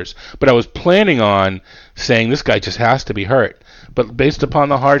the numbers. But I was planning on saying this guy just has to be hurt. But based upon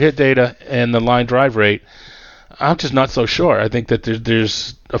the hard hit data and the line drive rate, I'm just not so sure. I think that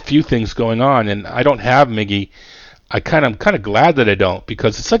there's a few things going on, and I don't have Miggy. I'm kind of glad that I don't,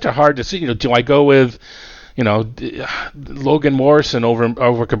 because it's such a hard decision. Do I go with Logan Morrison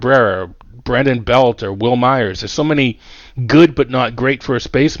over Cabrera, or Brandon Belt, or Will Myers? There's so many good but not great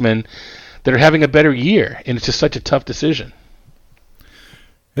first basemen that are having a better year, and it's just such a tough decision.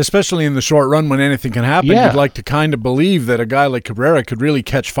 Especially in the short run when anything can happen, You'd like to kind of believe that a guy like Cabrera could really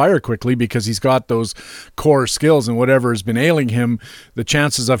catch fire quickly, because he's got those core skills, and whatever has been ailing him, the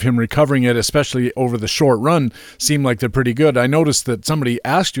chances of him recovering it, especially over the short run, seem like they're pretty good. I noticed that somebody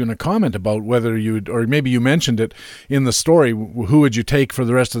asked you in a comment about whether or maybe you mentioned it in the story, who would you take for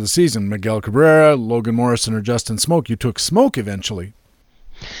the rest of the season, Miguel Cabrera, Logan Morrison, or Justin Smoak? You took Smoak eventually.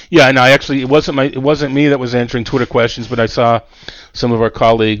 Yeah, and it wasn't me that was answering Twitter questions, but I saw some of our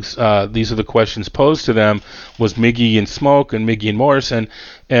colleagues. These are the questions posed to them: was Miggy and Smoak and Miggy and Morrison,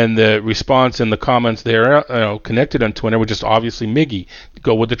 and the response and the comments there connected on Twitter were just obviously Miggy.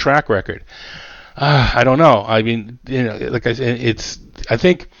 Go with the track record. I don't know. I mean, like I said, I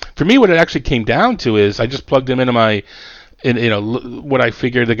think for me what it actually came down to is I just plugged him into what I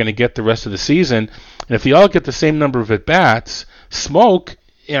figure they're going to get the rest of the season, and if they all get the same number of at bats, Smoak.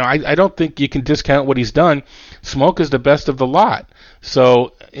 I don't think you can discount what he's done. Smoak is the best of the lot.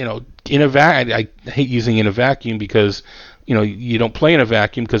 So, in a I hate using in a vacuum, because, you don't play in a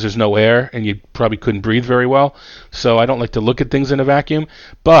vacuum because there's no air and you probably couldn't breathe very well. So I don't like to look at things in a vacuum.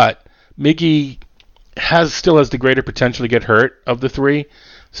 But Miggy still has the greater potential to get hurt of the three.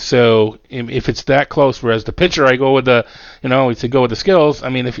 So if it's that close, whereas the pitcher, I go with go with the skills. I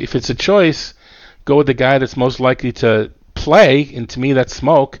mean, if it's a choice, go with the guy that's most likely to play, and to me that's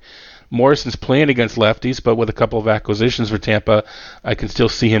Smoak. Morrison's playing against lefties, but with a couple of acquisitions for Tampa, I can still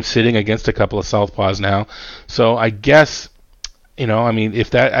see him sitting against a couple of southpaws now. So I guess, if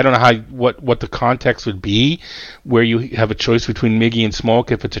that, I don't know what the context would be where you have a choice between Miggy and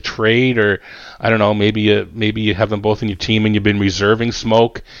Smoak, if it's a trade, or I don't know, maybe you have them both in your team and you've been reserving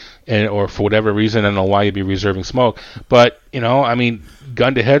Smoak, or for whatever reason, I don't know why you'd be reserving Smoak. But,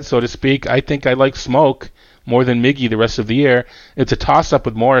 gun to head, so to speak, I think I like Smoak more than Miggy the rest of the year. It's a toss-up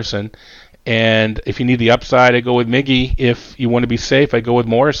with Morrison, and if you need the upside, I go with Miggy. If you want to be safe, I go with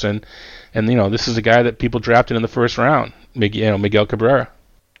Morrison. And this is a guy that people drafted in the first round, Miguel Cabrera.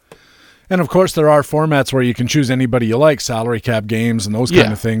 And of course, there are formats where you can choose anybody you like, salary cap games and those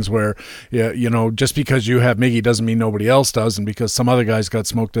kind of things, where just because you have Miggy doesn't mean nobody else does, and because some other guys got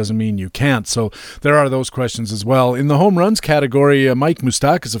Smoak doesn't mean you can't. So there are those questions as well. In the home runs category, Mike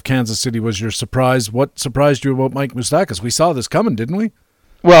Moustakas of Kansas City was your surprise. What surprised you about Mike Moustakas? We saw this coming, didn't we?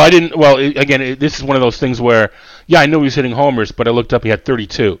 Well, I didn't. Well, this is one of those things where, I knew he was hitting homers, but I looked up, he had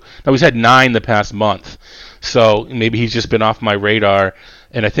 32. Now he's had 9 the past month, so maybe he's just been off my radar.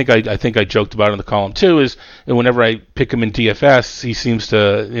 And I think I joked about it in the column too. And whenever I pick him in DFS, he seems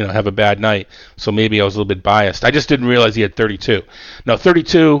to have a bad night. So maybe I was a little bit biased. I just didn't realize he had 32. Now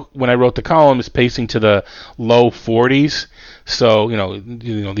 32, when I wrote the column, is pacing to the low 40s. So,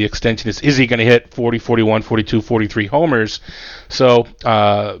 the extension is he going to hit 40, 41, 42, 43 homers? So,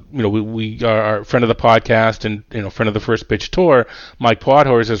 we are our friend of the podcast and, friend of the First Pitch Tour, Mike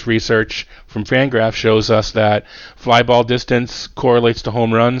Podhorse's research from Fangraph shows us that fly ball distance correlates to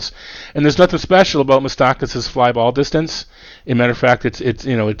home runs. And there's nothing special about Moustakas' fly ball distance. As a matter of fact,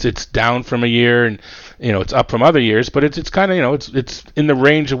 it's down from a year and, it's up from other years, but it's kind of, it's in the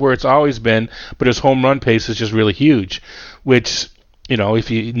range of where it's always been, but his home run pace is just really huge, which,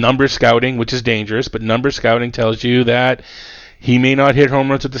 if you number scouting, which is dangerous, but number scouting tells you that he may not hit home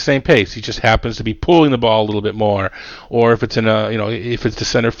runs at the same pace. He just happens to be pulling the ball a little bit more. Or if it's if it's the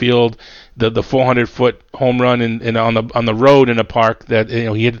center field, the 400-foot home run on the road in a park that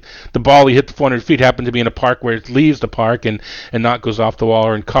he hit the ball, he hit the 400 feet, happened to be in a park where it leaves the park and not goes off the wall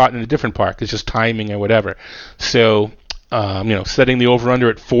or caught in a different park. It's just timing or whatever. So setting the over/under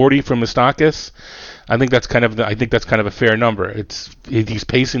at 40 from Moustakas, I think that's kind of a fair number. He's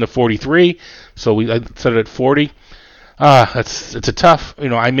pacing to 43, so I set it at 40. It's a tough.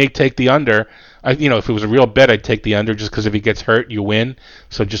 I may take the under. If it was a real bet, I'd take the under just because if he gets hurt, you win.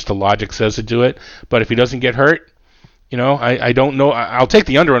 So just the logic says to do it. But if he doesn't get hurt, I don't know. I'll take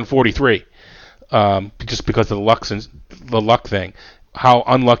the under on 43, just because of the luck thing. How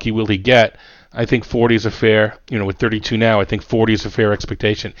unlucky will he get? I think 40 is a fair. With 32 now, I think 40 is a fair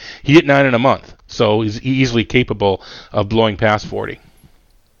expectation. He hit 9 in a month, so he's easily capable of blowing past 40.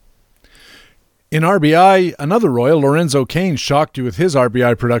 In RBI, another Royal, Lorenzo Cain, shocked you with his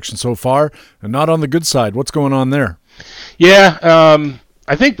RBI production so far, and not on the good side. What's going on there? Yeah,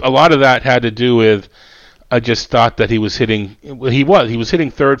 I think a lot of that had to do with I just thought that he was hitting. Well, he was hitting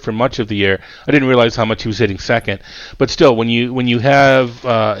third for much of the year. I didn't realize how much he was hitting second. But still, when you have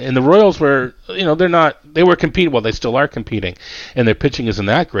and the Royals were, they were competing. Well, they still are competing, and their pitching isn't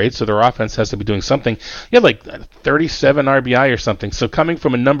that great, so their offense has to be doing something. He had like 37 RBI or something. So coming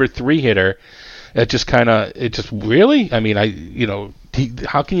from a number 3 hitter, it just really. I mean,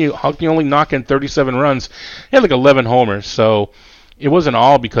 how can you only knock in 37 runs? He had like 11 homers, so. It wasn't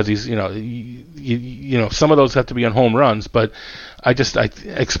all because he's, some of those have to be on home runs, but I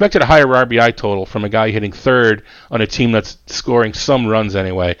expected a higher RBI total from a guy hitting third on a team that's scoring some runs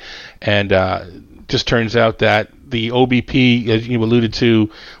anyway, and just turns out that the OBP, as you alluded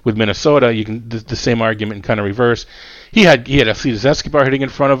to with Minnesota, you can the same argument in kind of reverse. He had Alcides Escobar hitting in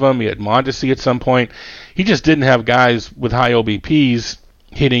front of him. He had Mondesi at some point. He just didn't have guys with high OBPs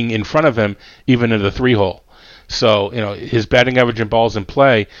hitting in front of him, even in the 3-hole. So, his batting average and balls in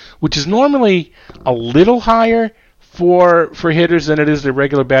play, which is normally a little higher for hitters than it is the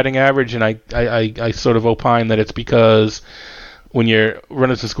regular batting average, and I sort of opine that it's because when you're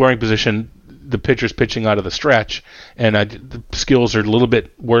running to scoring position, the pitcher's pitching out of the stretch, and the skills are a little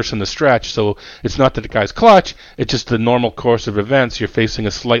bit worse in the stretch, so it's not that the guy's clutch, it's just the normal course of events. You're facing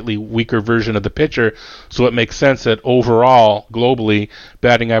a slightly weaker version of the pitcher, so it makes sense that overall, globally,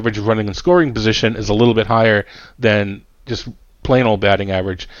 batting average of running and scoring position is a little bit higher than just plain old batting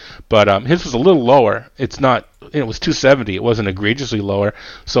average. But his was a little lower. It's not, it was 270. It wasn't egregiously lower,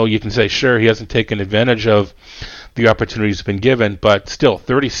 so you can say, sure, he hasn't taken advantage of the opportunities been given, but still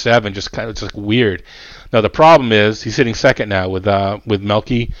 37 just kind of just weird. Now the problem is he's hitting second now with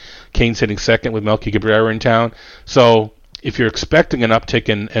Melky. Cain's hitting second with Melky Cabrera in town. So if you're expecting an uptick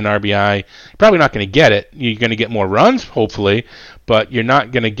in RBI, you're probably not going to get it. You're going to get more runs, hopefully, but you're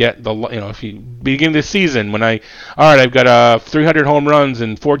not going to get the, if you begin this season when I've got 300 home runs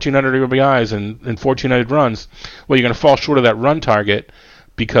and 1,400 RBIs and 1,400 runs. Well, you're going to fall short of that run target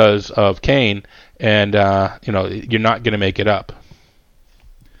because of Cain, and you're not going to make it up.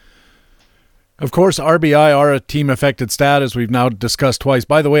 Of course, RBI are a team-affected stat, as we've now discussed twice.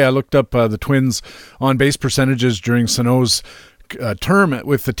 By the way, I looked up the Twins' on-base percentages during Sano's term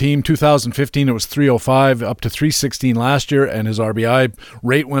with the team. 2015, it was 305, up to 316 last year, and his RBI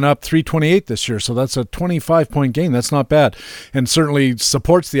rate went up 328 this year. So that's a 25-point gain. That's not bad, and certainly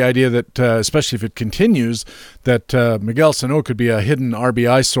supports the idea that, especially if it continues, that Miguel Sano could be a hidden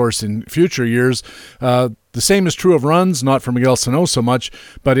RBI source in future years. The same is true of runs, not for Miguel Sano so much,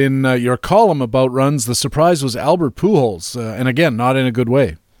 but in your column about runs, the surprise was Albert Pujols, and again, not in a good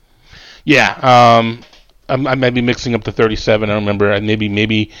way. Yeah, I might be mixing up the 37. I don't remember.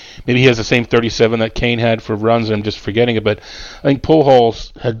 Maybe he has the same 37 that Kane had for runs, and I'm just forgetting it. But I think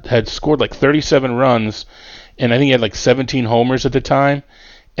Pujols had scored like 37 runs, and I think he had like 17 homers at the time.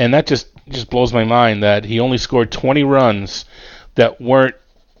 And that just blows my mind that he only scored 20 runs that weren't,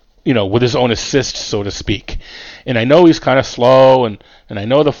 with his own assist, so to speak. And I know he's kind of slow, and I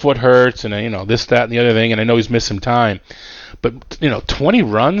know the foot hurts, and this, that, and the other thing, and I know he's missed some time. But 20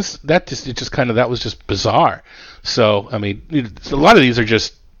 runs, that was just bizarre. So I mean, a lot of these are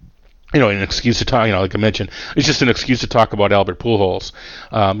just an excuse to talk. Like I mentioned, it's just an excuse to talk about Albert Pujols.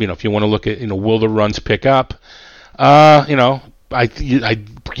 If you want to look at will the runs pick up? I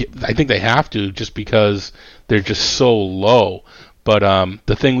think they have to, just because they're just so low. But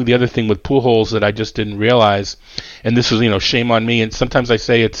the other thing with Pujols that I just didn't realize, and this was shame on me, and sometimes I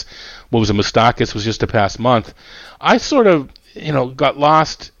say it's Moustakas was just a past month. I sort of got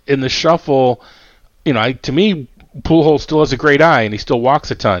lost in the shuffle. To me, Pujols still has a great eye and he still walks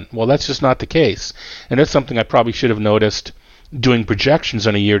a ton. Well, that's just not the case, and that's something I probably should have noticed doing projections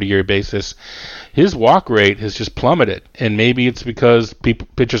on a year-to-year basis. His walk rate has just plummeted, and maybe it's because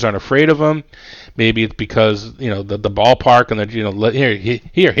pitchers aren't afraid of him. Maybe it's because the ballpark and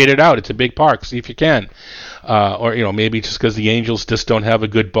here hit it out. It's a big park. See if you can, or maybe it's just because the Angels just don't have a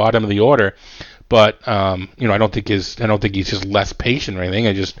good bottom of the order. But I don't think he's just less patient or anything.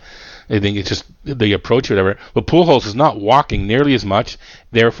 I think it's just the approach or whatever. But Pujols is not walking nearly as much.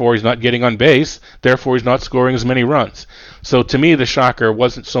 Therefore, he's not getting on base. Therefore, he's not scoring as many runs. So to me, the shocker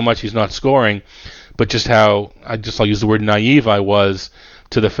wasn't so much he's not scoring, but just how I'll use the word naive I was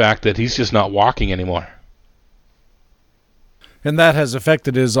to the fact that he's just not walking anymore. And that has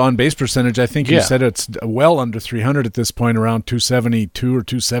affected his on-base percentage. I think you said it's well under 300 at this point, around 272 or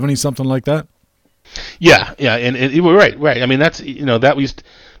 270, something like that. Yeah, and you were right. I mean, that's that was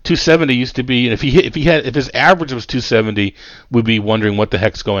 270 used to be, and if his average was 270, we'd be wondering what the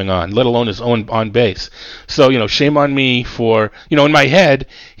heck's going on, let alone his own on base. So shame on me for in my head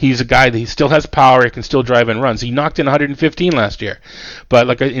he's a guy that he still has power, he can still drive in runs. He knocked in 115 last year, but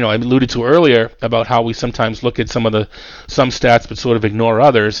like I alluded to earlier about how we sometimes look at some stats but sort of ignore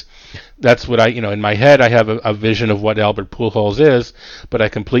others. That's what in my head I have a vision of what Albert Pujols is, but I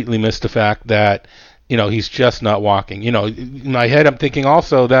completely missed the fact that he's just not walking. In my head I'm thinking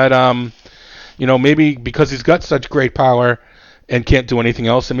also that maybe because he's got such great power and can't do anything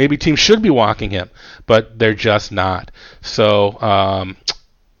else, and maybe teams should be walking him, but they're just not. So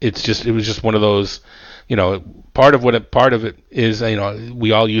it was just one of those. Part of it is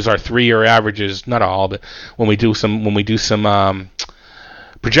we all use our 3-year averages, not all, but when we do some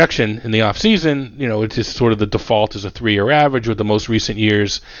projection in the off season, it's just sort of the default is a 3-year average, with the most recent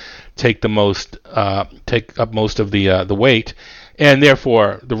years take up most of the weight, and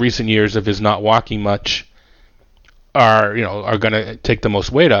therefore the recent years of his not walking much are going to take the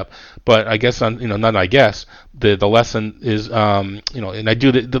most weight up. But I guess the lesson is and I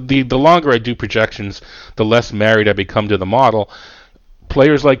do the longer I do projections, the less married I become to the model.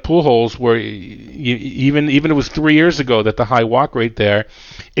 Players like Pujols, where even it was 3 years ago that the high walk rate there,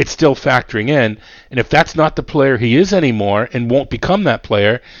 it's still factoring in. And if that's not the player he is anymore and won't become that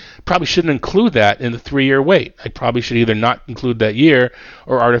player, probably shouldn't include that in the 3-year weight. I probably should either not include that year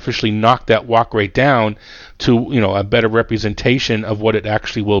or artificially knock that walk rate down to a better representation of what it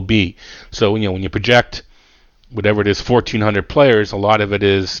actually will be. So when you project whatever it is, 1,400 players, a lot of it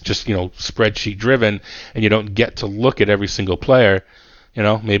is just spreadsheet driven, and you don't get to look at every single player.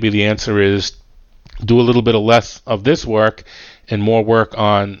 Maybe the answer is do a little bit of less of this work and more work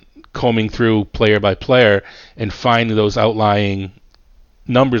on combing through player by player and finding those outlying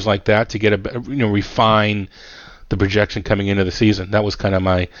numbers like that to get refine the projection coming into the season. That was kind of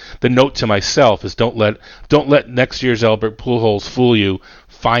the note to myself is don't let next year's Albert Pujols fool you.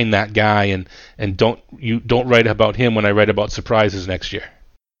 Find that guy and don't write about him when I write about surprises next year.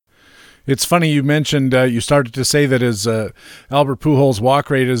 It's funny you mentioned, you started to say that his Albert Pujols' walk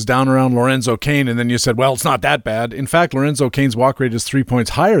rate is down around Lorenzo Cain, and then you said, well, it's not that bad. In fact, Lorenzo Cain's walk rate is 3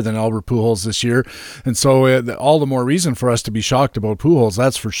 points higher than Albert Pujols this year, and so all the more reason for us to be shocked about Pujols,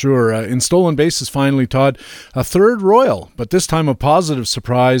 that's for sure. In stolen bases, finally, Todd, a third Royal, but this time a positive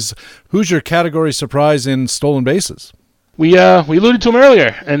surprise. Who's your category surprise in stolen bases? We alluded to him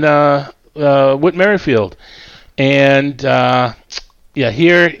earlier, and Whit Merrifield, and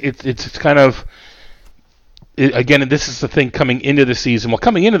here it's kind of again, and this is the thing coming into the season. Well,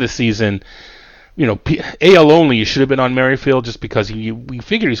 coming into the season, AL only, you should have been on Merrifield just because we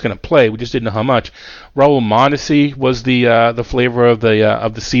figured he was going to play. We just didn't know how much. Raul Mondesi was the flavor of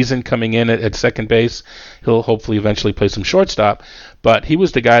the season coming in at second base. He'll hopefully eventually play some shortstop, but he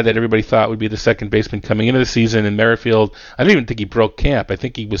was the guy that everybody thought would be the second baseman coming into the season. And Merrifield, I don't even think he broke camp. I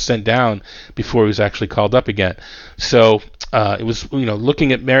think he was sent down before he was actually called up again. So it was,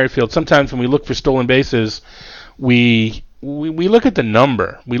 looking at Merrifield. Sometimes when we look for stolen bases, we look at the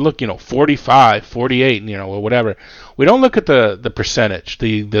number. We look, 45, 48, or whatever. We don't look at the percentage,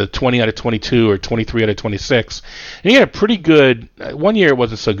 the 20 out of 22 or 23 out of 26. And he had a pretty good, one year it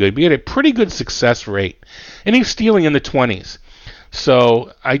wasn't so good, but he had a pretty good success rate. And he was stealing in the 20s.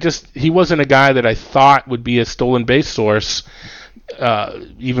 So he wasn't a guy that I thought would be a stolen base source,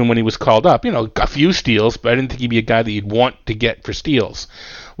 even when he was called up. A few steals, but I didn't think he'd be a guy that you'd want to get for steals.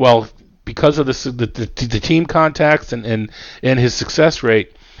 Well, because of the team contacts and his success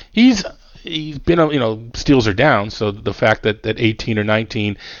rate, he's been, steals are down. So the fact that 18 or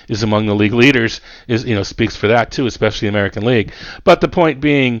 19 is among the league leaders is, speaks for that too, especially the American League. But the point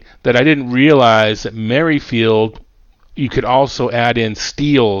being that I didn't realize that Merrifield, you could also add in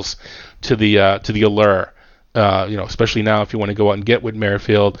steals to the allure. Especially now if you want to go out and get with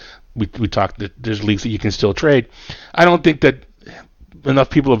Merrifield, we talked that there's leagues that you can still trade. I don't think that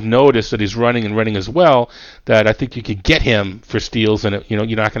enough people have noticed that he's running and running as well that I think you could get him for steals, and you're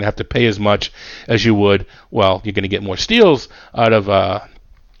not going to have to pay as much as you would. Well, you're going to get more steals out of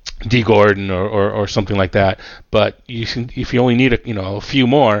D. Gordon or something like that. But if you only need a few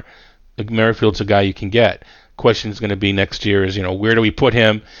more, Merrifield's a guy you can get. Question is going to be next year is where do we put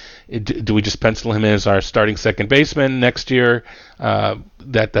him? Do we just pencil him in as our starting second baseman next year?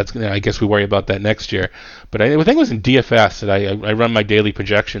 That's I guess we worry about that next year. But I think it was in DFS that I run my daily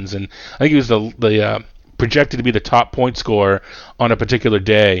projections, and I think he was the projected to be the top point scorer on a particular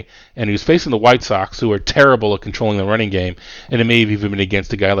day, and he was facing the White Sox, who are terrible at controlling the running game, and it may have even been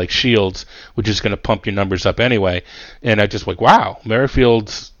against a guy like Shields, which is going to pump your numbers up anyway. And I just wow,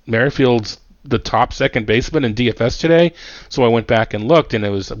 Merrifield's the top second baseman in DFS today. So I went back and looked, and it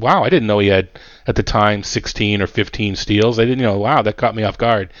was, wow, I didn't know he had, at the time, 16 or 15 steals. I didn't wow, that caught me off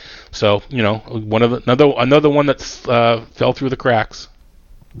guard. So, another one that fell through the cracks.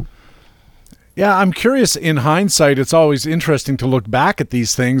 Yeah, I'm curious, in hindsight, it's always interesting to look back at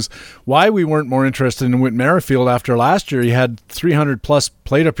these things, why we weren't more interested in Whit Merrifield after last year. He had 300-plus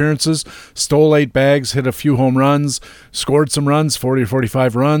plate appearances, stole 8 bags, hit a few home runs, scored some runs, 40 or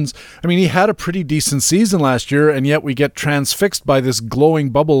 45 runs. I mean, he had a pretty decent season last year, and yet we get transfixed by this glowing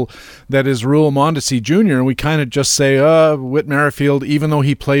bubble that is Raul Mondesi Jr., and we kind of just say, Whit Merrifield, even though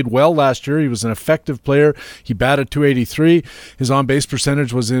he played well last year, he was an effective player, he batted .283, his on-base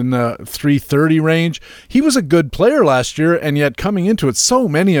percentage was in .330 range. He was a good player last year, and yet coming into it, so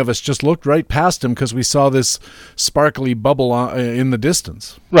many of us just looked right past him because we saw this sparkly bubble in the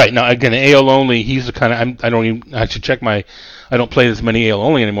distance. Right. Now, again, AL only, he's the kind of, I should check I don't play as many AL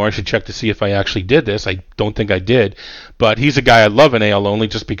only anymore. I should check to see if I actually did this. I don't think I did, but he's a guy I love in AL only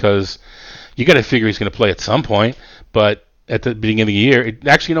just because you got to figure he's going to play at some point, but at the beginning of the year,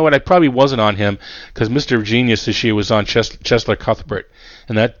 actually, you know what? I probably wasn't on him because Mr. Genius this year was on Chesler Cuthbert,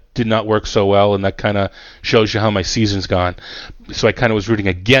 and that did not work so well, and that kind of shows you how my season's gone. So I kind of was rooting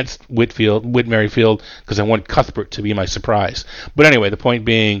against Whit Merrifield because I wanted Cuthbert to be my surprise. But anyway, the point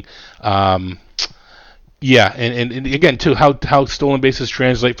being, yeah, and again too, how stolen bases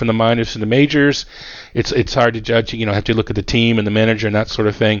translate from the minors to the majors, it's hard to judge. Have to look at the team and the manager and that sort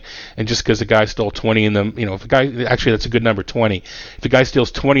of thing. And just because a guy stole 20 in them, if a guy, actually that's a good number, 20. If a guy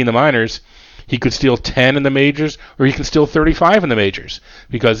steals 20 in the minors, he could steal 10 in the majors, or he can steal 35 in the majors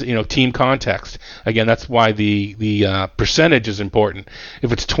because team context. Again, that's why the percentage is important.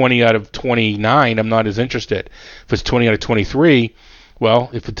 If it's 20 out of 29, I'm not as interested. If it's 20 out of 23, well,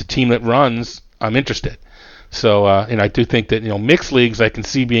 if it's a team that runs, I'm interested. So, and I do think that mixed leagues I can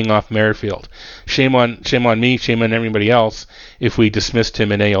see being off Merrifield. Shame on me, shame on everybody else if we dismissed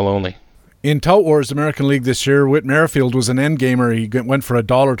him in AL only. In Tout Wars American League this year, Whit Merrifield was an endgamer. He went for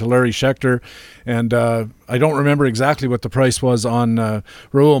 $1 to Larry Schechter, and I don't remember exactly what the price was on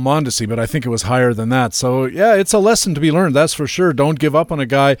Raul Mondesi, but I think it was higher than that. So, yeah, it's a lesson to be learned, that's for sure. Don't give up on a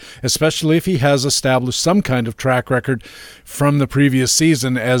guy, especially if he has established some kind of track record from the previous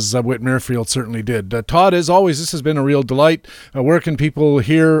season, as Whit Merrifield certainly did. Todd, as always, this has been a real delight. Where can people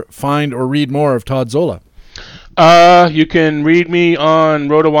hear, find, or read more of Todd Zola? You can read me on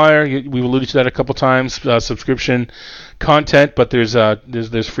RotoWire. We've alluded to that a couple times. Subscription content, but there's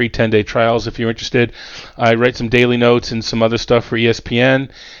free 10-day trials if you're interested. I write some daily notes and some other stuff for ESPN.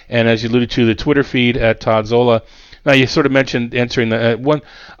 And as you alluded to, the Twitter feed at Todd Zola. Now, you sort of mentioned answering the one.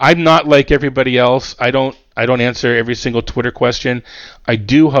 I'm not like everybody else. I don't answer every single Twitter question. I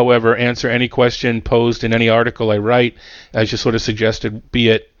do, however, answer any question posed in any article I write, as you sort of suggested, be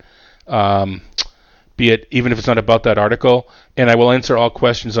it even if it's not about that article. And I will answer all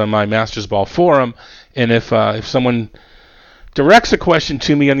questions on my Masters Ball forum. And if someone directs a question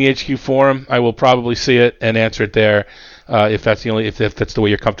to me on the HQ forum, I will probably see it and answer it there. If that's the way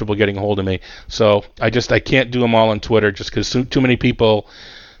you're comfortable getting a hold of me. So I can't do them all on Twitter just because too many people,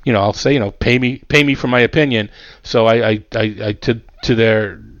 I'll say, pay me for my opinion. So I to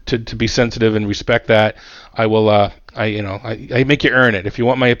be sensitive and respect that, I will I make you earn it. If you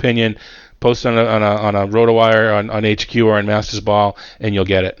want my opinion, post on a RotoWire on HQ or on Masters Ball, and you'll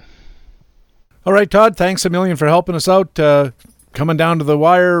get it. All right, Todd, thanks a million for helping us out. Coming down to the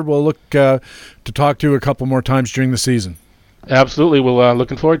wire, we'll look to talk to you a couple more times during the season. Absolutely. We're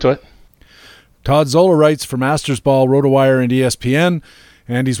looking forward to it. Todd Zola writes for Masters Ball, RotoWire, and ESPN,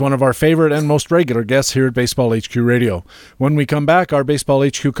 and he's one of our favorite and most regular guests here at Baseball HQ Radio. When we come back, our Baseball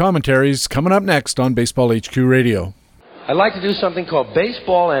HQ commentaries coming up next on Baseball HQ Radio. I'd like to do something called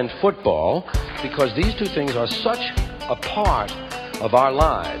baseball and football because these two things are such a part of our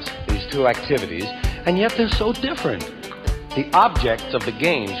lives, these two activities, and yet they're so different. The objects of the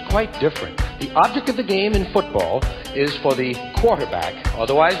game is quite different. The object of the game in football is for the quarterback,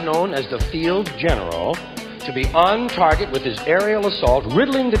 otherwise known as the field general, to be on target with his aerial assault,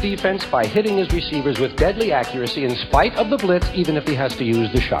 riddling the defense by hitting his receivers with deadly accuracy in spite of the blitz, even if he has to use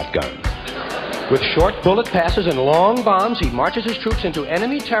the shotgun. With short bullet passes and long bombs, he marches his troops into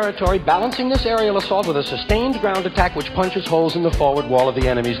enemy territory, balancing this aerial assault with a sustained ground attack which punches holes in the forward wall of the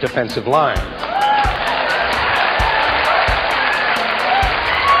enemy's defensive line.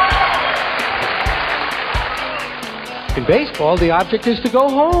 In baseball, the object is to go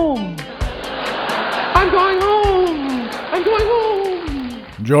home. I'm going home. I'm going home.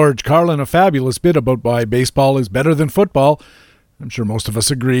 George Carlin, a fabulous bit about why baseball is better than football. I'm sure most of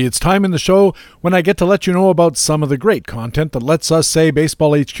us agree. It's time in the show when I get to let you know about some of the great content that lets us say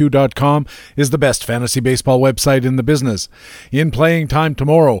BaseballHQ.com is the best fantasy baseball website in the business. In Playing Time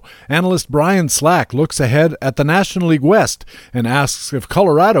tomorrow, analyst Brian Slack looks ahead at the National League West and asks if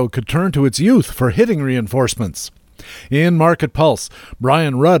Colorado could turn to its youth for hitting reinforcements. In Market Pulse,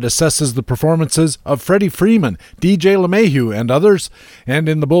 Brian Rudd assesses the performances of Freddie Freeman, DJ LeMahieu, and others. And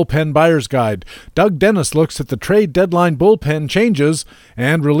in the Bullpen Buyer's Guide, Doug Dennis looks at the trade deadline bullpen changes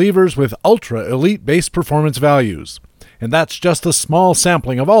and relievers with ultra-elite base performance values. And that's just a small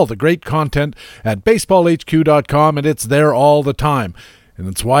sampling of all the great content at BaseballHQ.com, and it's there all the time. And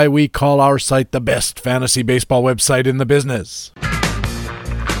that's why we call our site the best fantasy baseball website in the business.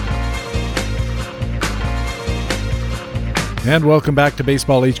 And welcome back to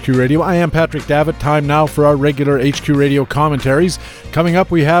Baseball HQ Radio. I am Patrick Davitt. Time now for our regular HQ Radio commentaries. Coming up,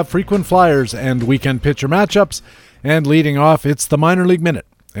 we have frequent Flyers and weekend pitcher matchups. And leading off, it's the Minor League Minute.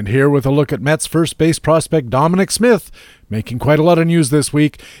 And here with a look at Mets first base prospect Dominic Smith, making quite a lot of news this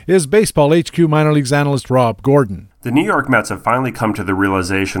week, is Baseball HQ minor leagues analyst Rob Gordon. The New York Mets have finally come to the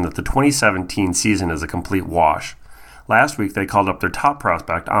realization that the 2017 season is a complete wash. Last week, they called up their top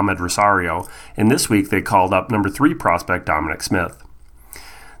prospect, Ahmed Rosario, and this week they called up number 3 prospect, Dominic Smith.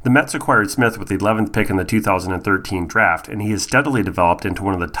 The Mets acquired Smith with the 11th pick in the 2013 draft, and he has steadily developed into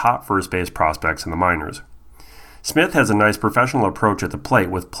one of the top first base prospects in the minors. Smith has a nice professional approach at the plate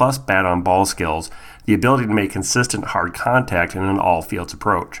with plus bat-on-ball skills, the ability to make consistent hard contact, and an all-fields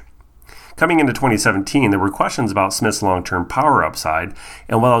approach. Coming into 2017, there were questions about Smith's long-term power upside,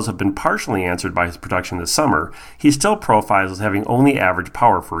 and while those have been partially answered by his production this summer, he still profiles as having only average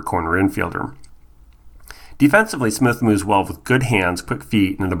power for a corner infielder. Defensively, Smith moves well with good hands, quick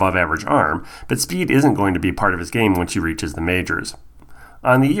feet, and an above-average arm, but speed isn't going to be part of his game once he reaches the majors.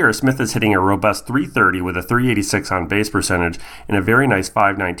 On the year, Smith is hitting a robust .330 with a .386 on-base percentage and a very nice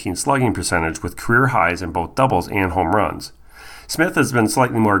 .519 slugging percentage with career highs in both doubles and home runs. Smith has been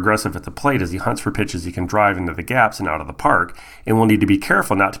slightly more aggressive at the plate as he hunts for pitches he can drive into the gaps and out of the park, and will need to be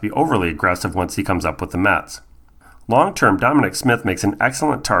careful not to be overly aggressive once he comes up with the Mets. Long-term, Dominic Smith makes an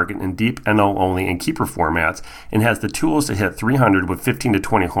excellent target in deep NL-only and keeper formats and has the tools to hit .300 with 15 to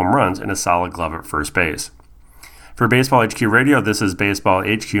 20 home runs and a solid glove at first base. For Baseball HQ Radio, this is Baseball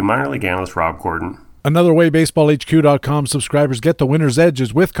HQ minor league analyst Rob Gordon. Another way BaseballHQ.com subscribers get the winner's edge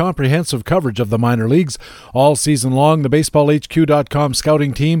is with comprehensive coverage of the minor leagues. All season long, the BaseballHQ.com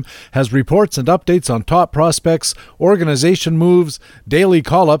scouting team has reports and updates on top prospects, organization moves, daily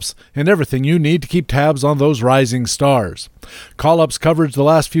call-ups, and everything you need to keep tabs on those rising stars. Call-ups coverage the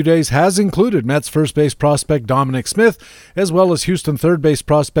last few days has included Mets first base prospect Dominic Smith, as well as Houston third base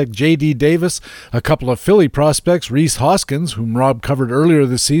prospect J.D. Davis, a couple of Philly prospects, Rhys Hoskins, whom Rob covered earlier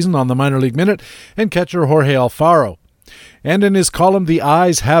this season on the Minor League Minute, and catcher Jorge Alfaro. And in his column, The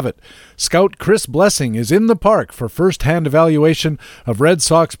Eyes Have It, scout Chris Blessing is in the park for first-hand evaluation of Red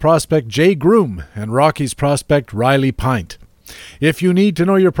Sox prospect Jay Groom and Rockies prospect Riley Pint. If you need to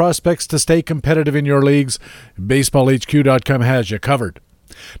know your prospects to stay competitive in your leagues, BaseballHQ.com has you covered.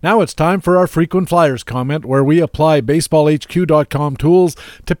 Now it's time for our Frequent Flyers comment, where we apply BaseballHQ.com tools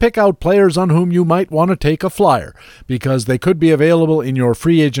to pick out players on whom you might want to take a flyer, because they could be available in your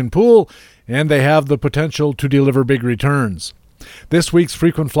free agent pool, and they have the potential to deliver big returns. This week's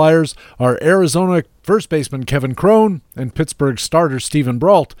Frequent Flyers are Arizona first baseman Kevin Crone and Pittsburgh starter Stephen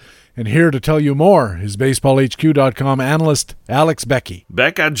Brault. And here to tell you more is BaseballHQ.com analyst Alex Becky.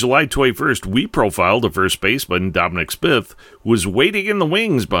 Back on July 21st, we profiled a first baseman, Dominic Smith, who was waiting in the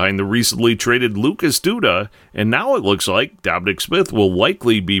wings behind the recently traded Lucas Duda, and now it looks like Dominic Smith will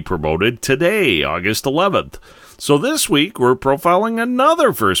likely be promoted today, August 11th. So this week, we're profiling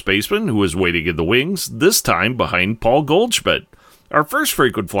another first baseman who is waiting in the wings, this time behind Paul Goldschmidt. Our first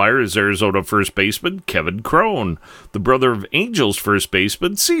frequent flyer is Arizona first baseman Kevin Crone, the brother of Angels first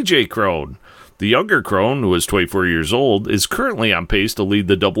baseman C.J. Crone. The younger Crone, who is 24 years old, is currently on pace to lead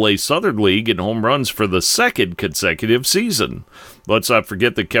the AA Southern League in home runs for the second consecutive season. Let's not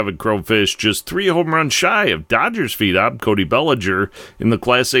forget that Kevin Crone finished just 3 home runs shy of Dodgers phenom Cody Bellinger in the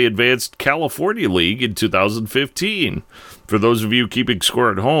Class A Advanced California League in 2015. For those of you keeping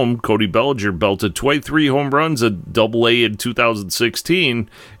score at home, Cody Bellinger belted 23 home runs at AA in 2016,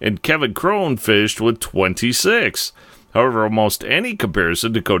 and Kevin Crone finished with 26. However, almost any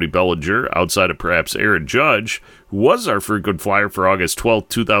comparison to Cody Bellinger, outside of perhaps Aaron Judge, who was our frequent flyer for August 12,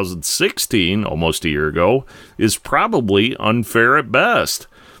 2016, almost a year ago, is probably unfair at best.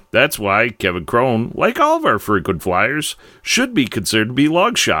 That's why Kevin Crone, like all of our frequent flyers, should be considered to be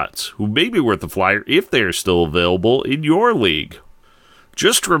long shots, who may be worth a flyer if they are still available in your league.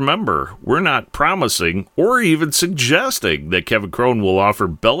 Just remember, we're not promising or even suggesting that Kevin Crone will offer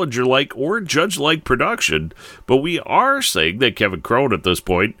Bellinger-like or Judge-like production, but we are saying that Kevin Crone at this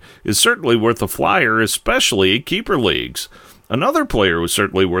point is certainly worth a flyer, especially in keeper leagues. Another player who's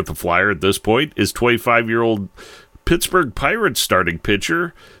certainly worth a flyer at this point is 25-year-old Pittsburgh Pirates starting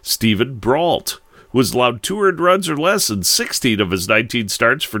pitcher Stephen Brault, who has allowed 2 earned runs or less in 16 of his 19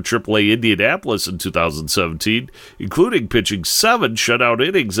 starts for AAA Indianapolis in 2017, including pitching 7 shutout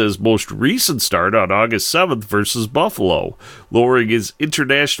innings in his most recent start on August 7th versus Buffalo, lowering his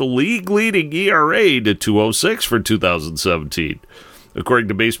International League-leading ERA to 2.06 for 2017. According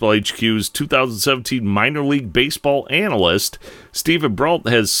to Baseball HQ's 2017 Minor League Baseball analyst, Stephen Brault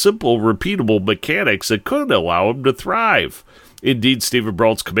has simple, repeatable mechanics that could allow him to thrive. Indeed, Stephen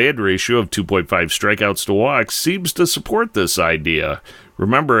Brault's command ratio of 2.5 strikeouts to walks seems to support this idea.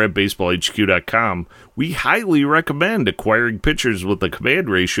 Remember, at BaseballHQ.com, we highly recommend acquiring pitchers with a command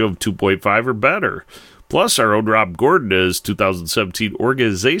ratio of 2.5 or better. Plus, our own Rob Gordon, in his 2017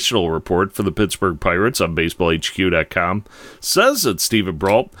 organizational report for the Pittsburgh Pirates on BaseballHQ.com, says that Stephen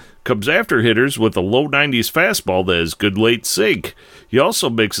Brault comes after hitters with a low 90s fastball that is good late sink. He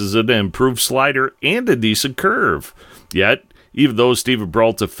also mixes in an improved slider and a decent curve. Yet, even though Stephen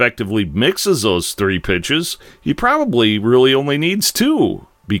Brault effectively mixes those 3 pitches, he probably really only needs 2,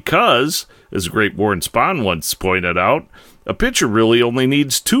 because, as great Warren Spahn once pointed out, a pitcher really only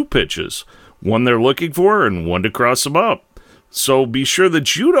needs 2 pitches, one they're looking for and one to cross them up. So be sure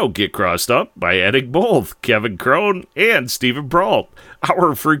that you don't get crossed up by adding both Kevin Crone and Stephen Brault,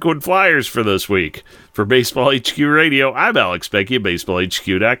 our frequent flyers for this week. For Baseball HQ Radio, I'm Alex Becky at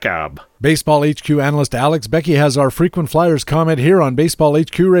BaseballHQ.com. Baseball HQ analyst Alex Becky has our frequent flyers comment here on Baseball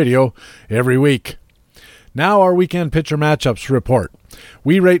HQ Radio every week. Now our weekend pitcher matchups report.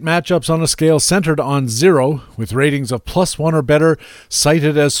 We rate matchups on a scale centered on 0, with ratings of +1 or better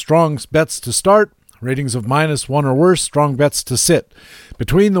cited as strong bets to start, ratings of -1 or worse, strong bets to sit.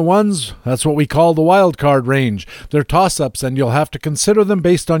 Between the ones, that's what we call the wild card range. They're toss-ups, and you'll have to consider them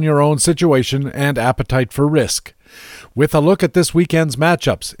based on your own situation and appetite for risk. With a look at this weekend's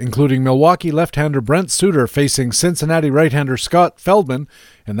matchups, including Milwaukee left-hander Brent Suter facing Cincinnati right-hander Scott Feldman,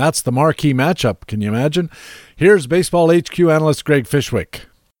 and that's the marquee matchup, can you imagine? Here's Baseball HQ analyst Greg Fishwick.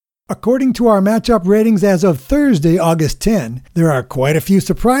 According to our matchup ratings as of Thursday, August 10, there are quite a few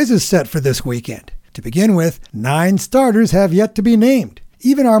surprises set for this weekend. To begin with, 9 starters have yet to be named.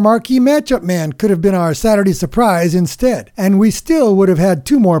 Even our marquee matchup man could have been our Saturday surprise instead, and we still would have had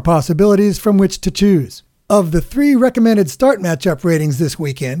 2 more possibilities from which to choose. Of the 3 recommended start matchup ratings this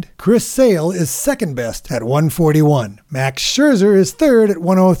weekend, Chris Sale is second best at 141. Max Scherzer is third at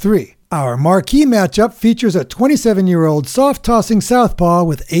 103. Our marquee matchup features a 27-year-old soft-tossing southpaw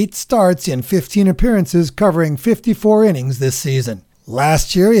with 8 starts in 15 appearances covering 54 innings this season.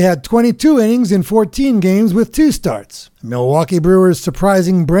 Last year, he had 22 innings in 14 games with 2 starts. Milwaukee Brewers'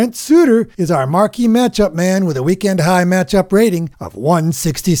 surprising Brent Suter is our marquee matchup man with a weekend-high matchup rating of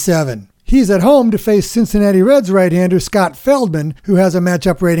 167. He's at home to face Cincinnati Reds right-hander Scott Feldman, who has a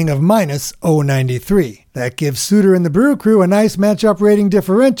matchup rating of minus 093. That gives Suter and the Brew Crew a nice matchup rating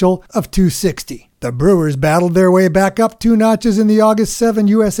differential of 260. The Brewers battled their way back up 2 notches in the August 7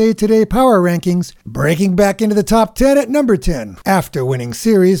 USA Today Power Rankings, breaking back into the top 10 at number 10 after winning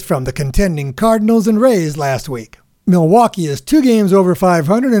series from the contending Cardinals and Rays last week. Milwaukee is 2 games over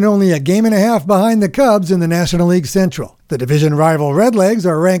 500 and only a game and a half behind the Cubs in the National League Central. The division rival Redlegs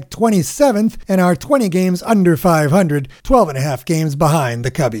are ranked 27th and are 20 games under 500, 12 and a half games behind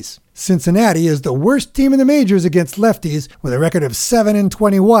the Cubbies. Cincinnati is the worst team in the majors against lefties with a record of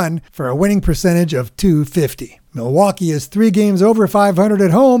 7-21 for a winning percentage of .250. Milwaukee is 3 games over 500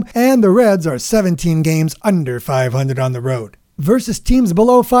 at home and the Reds are 17 games under 500 on the road. Versus teams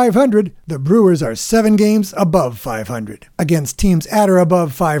below 500, the Brewers are 7 games above 500. Against teams at or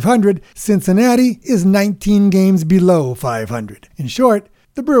above 500, Cincinnati is 19 games below 500. In short,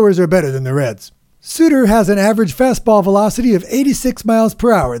 the Brewers are better than the Reds. Suter has an average fastball velocity of 86 miles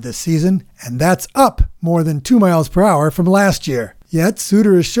per hour this season, and that's up more than 2 miles per hour from last year. Yet,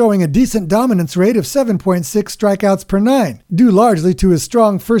 Suter is showing a decent dominance rate of 7.6 strikeouts per 9, due largely to his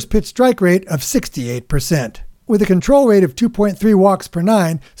strong first-pitch strike rate of 68%. With a control rate of 2.3 walks per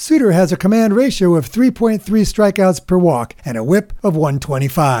 9, Suter has a command ratio of 3.3 strikeouts per walk and a whip of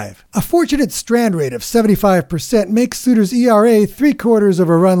 125. A fortunate strand rate of 75% makes Suter's ERA 3/4 of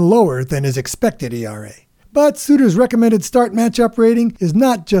a run lower than his expected ERA. But Suter's recommended start matchup rating is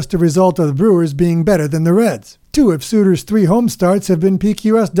not just a result of the Brewers being better than the Reds. 2 of Suter's 3 home starts have been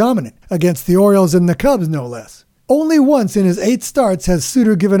PQS dominant, against the Orioles and the Cubs no less. Only once in his 8 starts has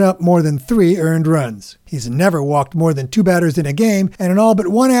Suter given up more than 3 earned runs. He's never walked more than 2 batters in a game, and in all but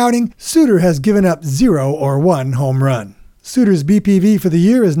 1 outing, Suter has given up 0 or 1 home run. Suter's BPV for the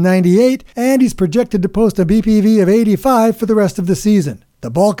year is 98, and he's projected to post a BPV of 85 for the rest of the season. The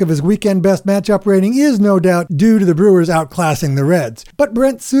bulk of his weekend best matchup rating is no doubt due to the Brewers outclassing the Reds, but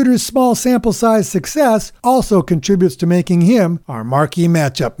Brent Suter's small sample size success also contributes to making him our marquee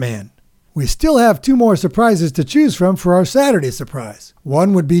matchup man. We still have 2 more surprises to choose from for our Saturday surprise.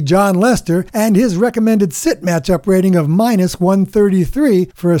 One would be John Lester and his recommended sit matchup rating of minus 133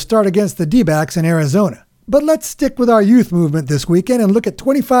 for a start against the D-backs in Arizona. But let's stick with our youth movement this weekend and look at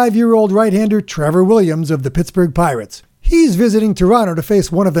 25-year-old right-hander Trevor Williams of the Pittsburgh Pirates. He's visiting Toronto to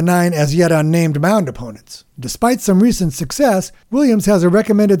face one of the 9 as yet unnamed mound opponents. Despite some recent success, Williams has a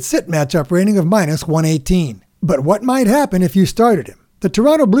recommended sit matchup rating of minus 118. But what might happen if you started him? The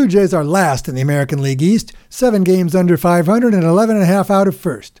Toronto Blue Jays are last in the American League East, 7 games under 500 and 11.5 out of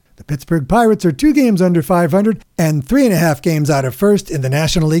first. The Pittsburgh Pirates are 2 games under 500 and 3.5 games out of first in the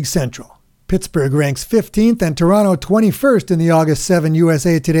National League Central. Pittsburgh ranks 15th and Toronto 21st in the August 7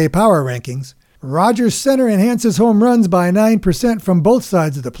 USA Today Power Rankings. Rogers Center enhances home runs by 9% from both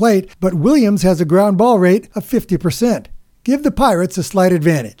sides of the plate, but Williams has a ground ball rate of 50%. Give the Pirates a slight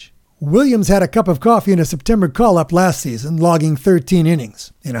advantage. Williams had a cup of coffee in a September call-up last season, logging 13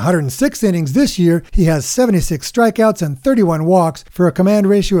 innings. In 106 innings this year, he has 76 strikeouts and 31 walks for a command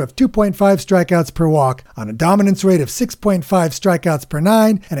ratio of 2.5 strikeouts per walk on a dominance rate of 6.5 strikeouts per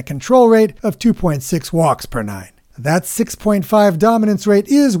 9 and a control rate of 2.6 walks per 9. That 6.5 dominance rate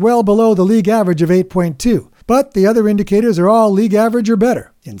is well below the league average of 8.2. But the other indicators are all league average or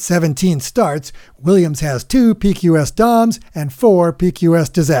better. In 17 starts, Williams has 2 PQS DOMs and 4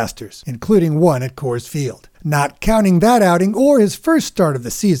 PQS disasters, including 1 at Coors Field. Not counting that outing or his first start of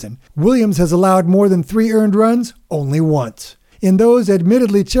the season, Williams has allowed more than 3 earned runs only once. In those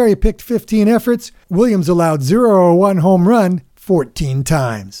admittedly cherry-picked 15 efforts, Williams allowed 0 or 1 home run 14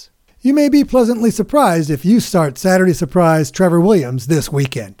 times. You may be pleasantly surprised if you start Saturday Surprise Trevor Williams this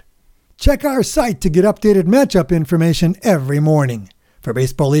weekend. Check our site to get updated matchup information every morning. For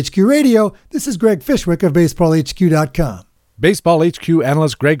Baseball HQ Radio, this is Greg Fishwick of BaseballHQ.com. Baseball HQ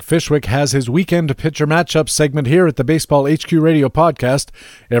analyst Greg Fishwick has his weekend pitcher matchup segment here at the Baseball HQ Radio podcast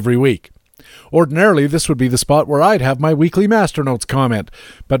every week. Ordinarily, this would be the spot where I'd have my weekly Master Notes comment,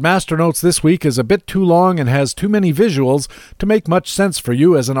 but Master Notes this week is a bit too long and has too many visuals to make much sense for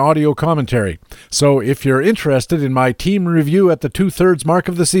you as an audio commentary. So if you're interested in my team review at the 2/3 mark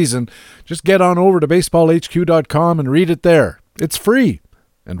of the season, just get on over to BaseballHQ.com and read it there. It's free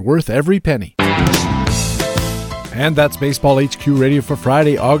and worth every penny. And that's Baseball HQ Radio for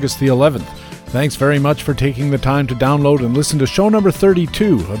Friday, August the 11th. Thanks very much for taking the time to download and listen to show number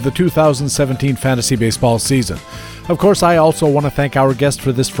 32 of the 2017 fantasy baseball season. Of course, I also want to thank our guest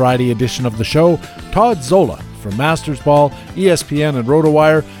for this Friday edition of the show, Todd Zola from Masters Ball, ESPN, and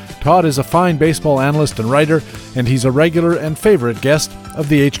RotoWire. Todd is a fine baseball analyst and writer, and he's a regular and favorite guest of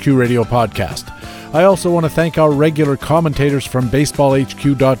the HQ Radio podcast. I also want to thank our regular commentators from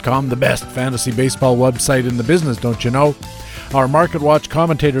BaseballHQ.com, the best fantasy baseball website in the business, don't you know? Our Market Watch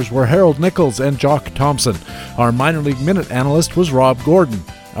commentators were Harold Nichols and Jock Thompson. Our Minor League Minute analyst was Rob Gordon.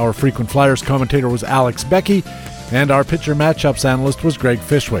 Our Frequent Flyers commentator was Alex Becky, and our pitcher matchups analyst was Greg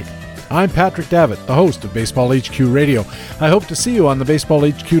Fishwick. I'm Patrick Davitt, the host of Baseball HQ Radio. I hope to see you on the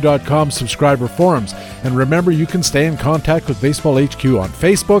BaseballHQ.com subscriber forums. And remember, you can stay in contact with Baseball HQ on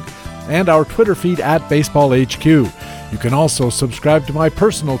Facebook and our Twitter feed at BaseballHQ. You can also subscribe to my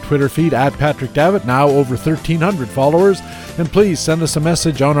personal Twitter feed at Patrick Davitt, now over 1,300 followers. And please send us a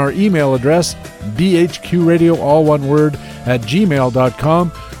message on our email address, bhqradio, all one word, at gmail.com,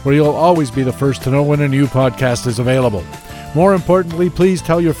 where you'll always be the first to know when a new podcast is available. More importantly, please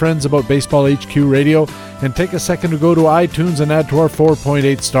tell your friends about Baseball HQ Radio and take a second to go to iTunes and add to our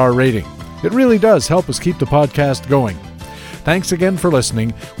 4.8 star rating. It really does help us keep the podcast going. Thanks again for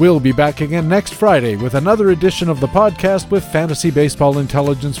listening. We'll be back again next Friday with another edition of the podcast with fantasy baseball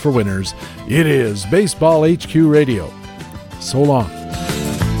intelligence for winners. It is Baseball HQ Radio. So long.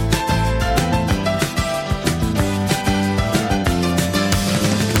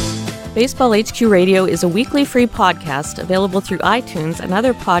 Baseball HQ Radio is a weekly free podcast available through iTunes and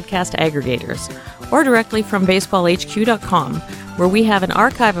other podcast aggregators, or directly from BaseballHQ.com, where we have an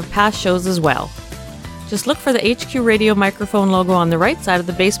archive of past shows as well. Just look for the HQ Radio microphone logo on the right side of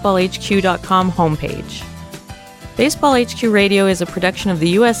the BaseballHQ.com homepage. Baseball HQ Radio is a production of the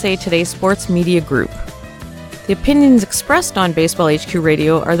USA Today Sports Media Group. The opinions expressed on Baseball HQ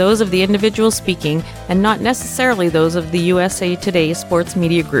Radio are those of the individual speaking and not necessarily those of the USA Today Sports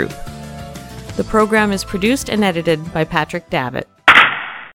Media Group. The program is produced and edited by Patrick Davitt.